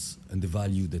results, and the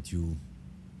value that you,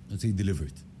 let's say,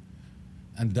 delivered.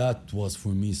 And that was, for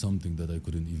me, something that I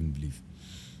couldn't even believe.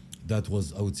 That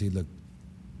was, I would say, like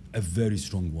a very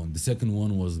strong one. The second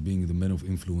one was being the Men of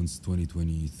Influence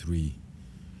 2023,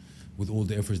 with all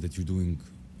the efforts that you're doing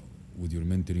with your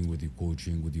mentoring, with your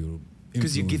coaching, with your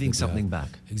because you're giving something back.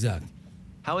 Exactly.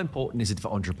 How important is it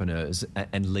for entrepreneurs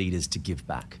and leaders to give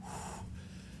back?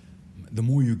 The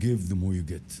more you give, the more you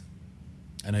get.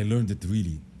 And I learned it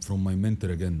really from my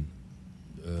mentor again,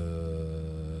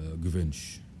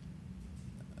 Guvench,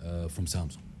 from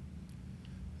Samsung.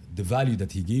 The value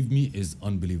that he gave me is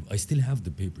unbelievable. I still have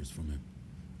the papers from him.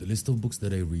 The list of books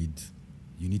that I read.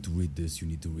 You need to read this, you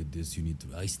need to read this,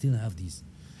 I still have these.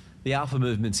 The Alpha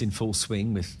Movement's in full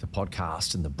swing with the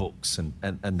podcast and the books and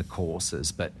the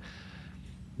courses. But,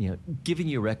 given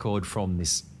your record from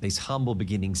these humble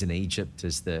beginnings in Egypt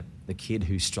as the kid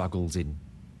who struggled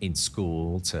in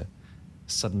school to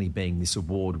suddenly being this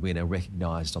award winner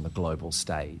recognized on the global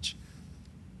stage,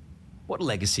 what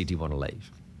legacy do you want to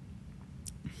leave?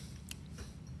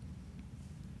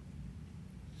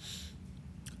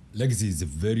 Legacy is a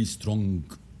very strong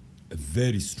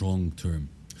term,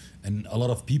 and a lot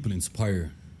of people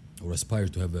aspire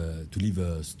to leave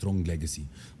a strong legacy.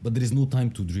 But there is no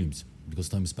time to dreams because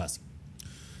time is passing.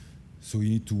 So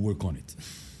you need to work on it.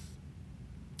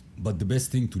 But the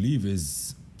best thing to leave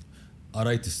is a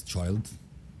righteous child,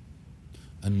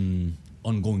 an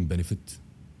ongoing benefit,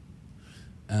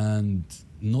 and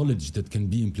knowledge that can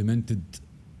be implemented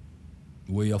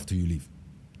way after you leave.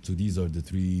 So these are the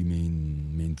three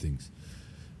main things.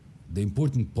 The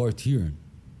important part here,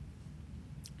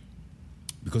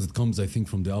 because it comes, I think,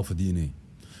 from the Alpha DNA,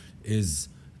 is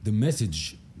the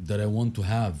message that I want to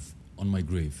have on my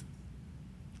grave.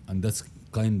 And that's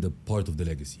kind of part of the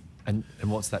legacy. And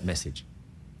what's that message?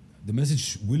 The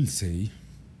message will say,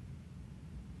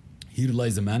 here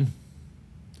lies a man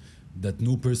that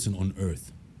no person on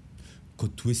earth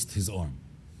could twist his arm.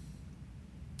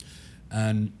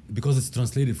 And because it's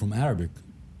translated from Arabic,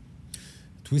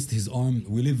 twist his arm,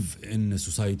 we live in a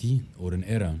society or an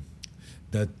era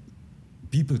that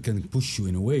people can push you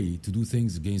in a way to do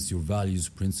things against your values,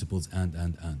 principles, and.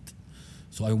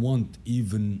 So I want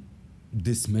even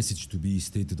this message to be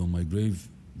stated on my grave,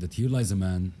 that here lies a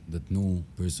man that no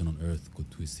person on earth could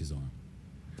twist his arm.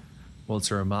 Well,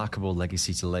 it's a remarkable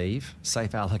legacy to leave.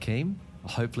 Seif Al-Hakim,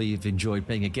 hopefully you've enjoyed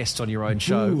being a guest on your own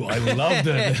show. Ooh, I loved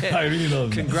it. I really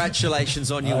loved it.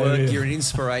 Congratulations on your work. You're an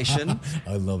inspiration.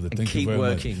 I loved it. And Thank you keep very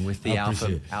working much. with the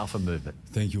alpha movement.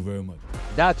 Thank you very much.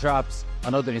 That wraps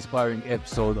another inspiring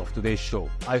episode of today's show.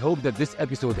 I hope that this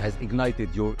episode has ignited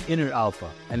your inner alpha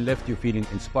and left you feeling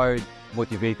inspired,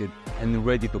 motivated, and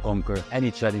ready to conquer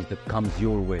any challenge that comes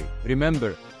your way.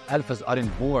 Remember, alphas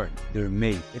aren't born, they're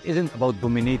made. It isn't about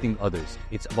dominating others,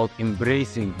 it's about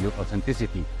embracing your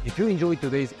authenticity. If you enjoyed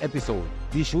today's episode,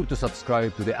 be sure to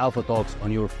subscribe to the Alpha Talks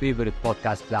on your favorite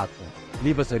podcast platform.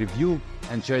 Leave us a review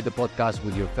and share the podcast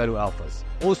with your fellow alphas.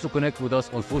 Also connect with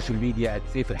us on social media at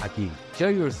Seif Hakim.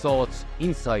 Share your thoughts,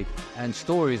 insight, and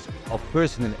stories of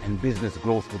personal and business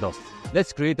growth with us.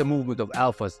 Let's create a movement of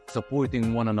alphas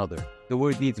supporting one another. The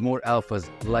world needs more alphas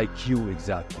like you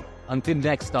exactly. Until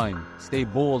next time, stay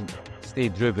bold, stay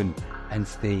driven, and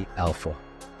stay alpha.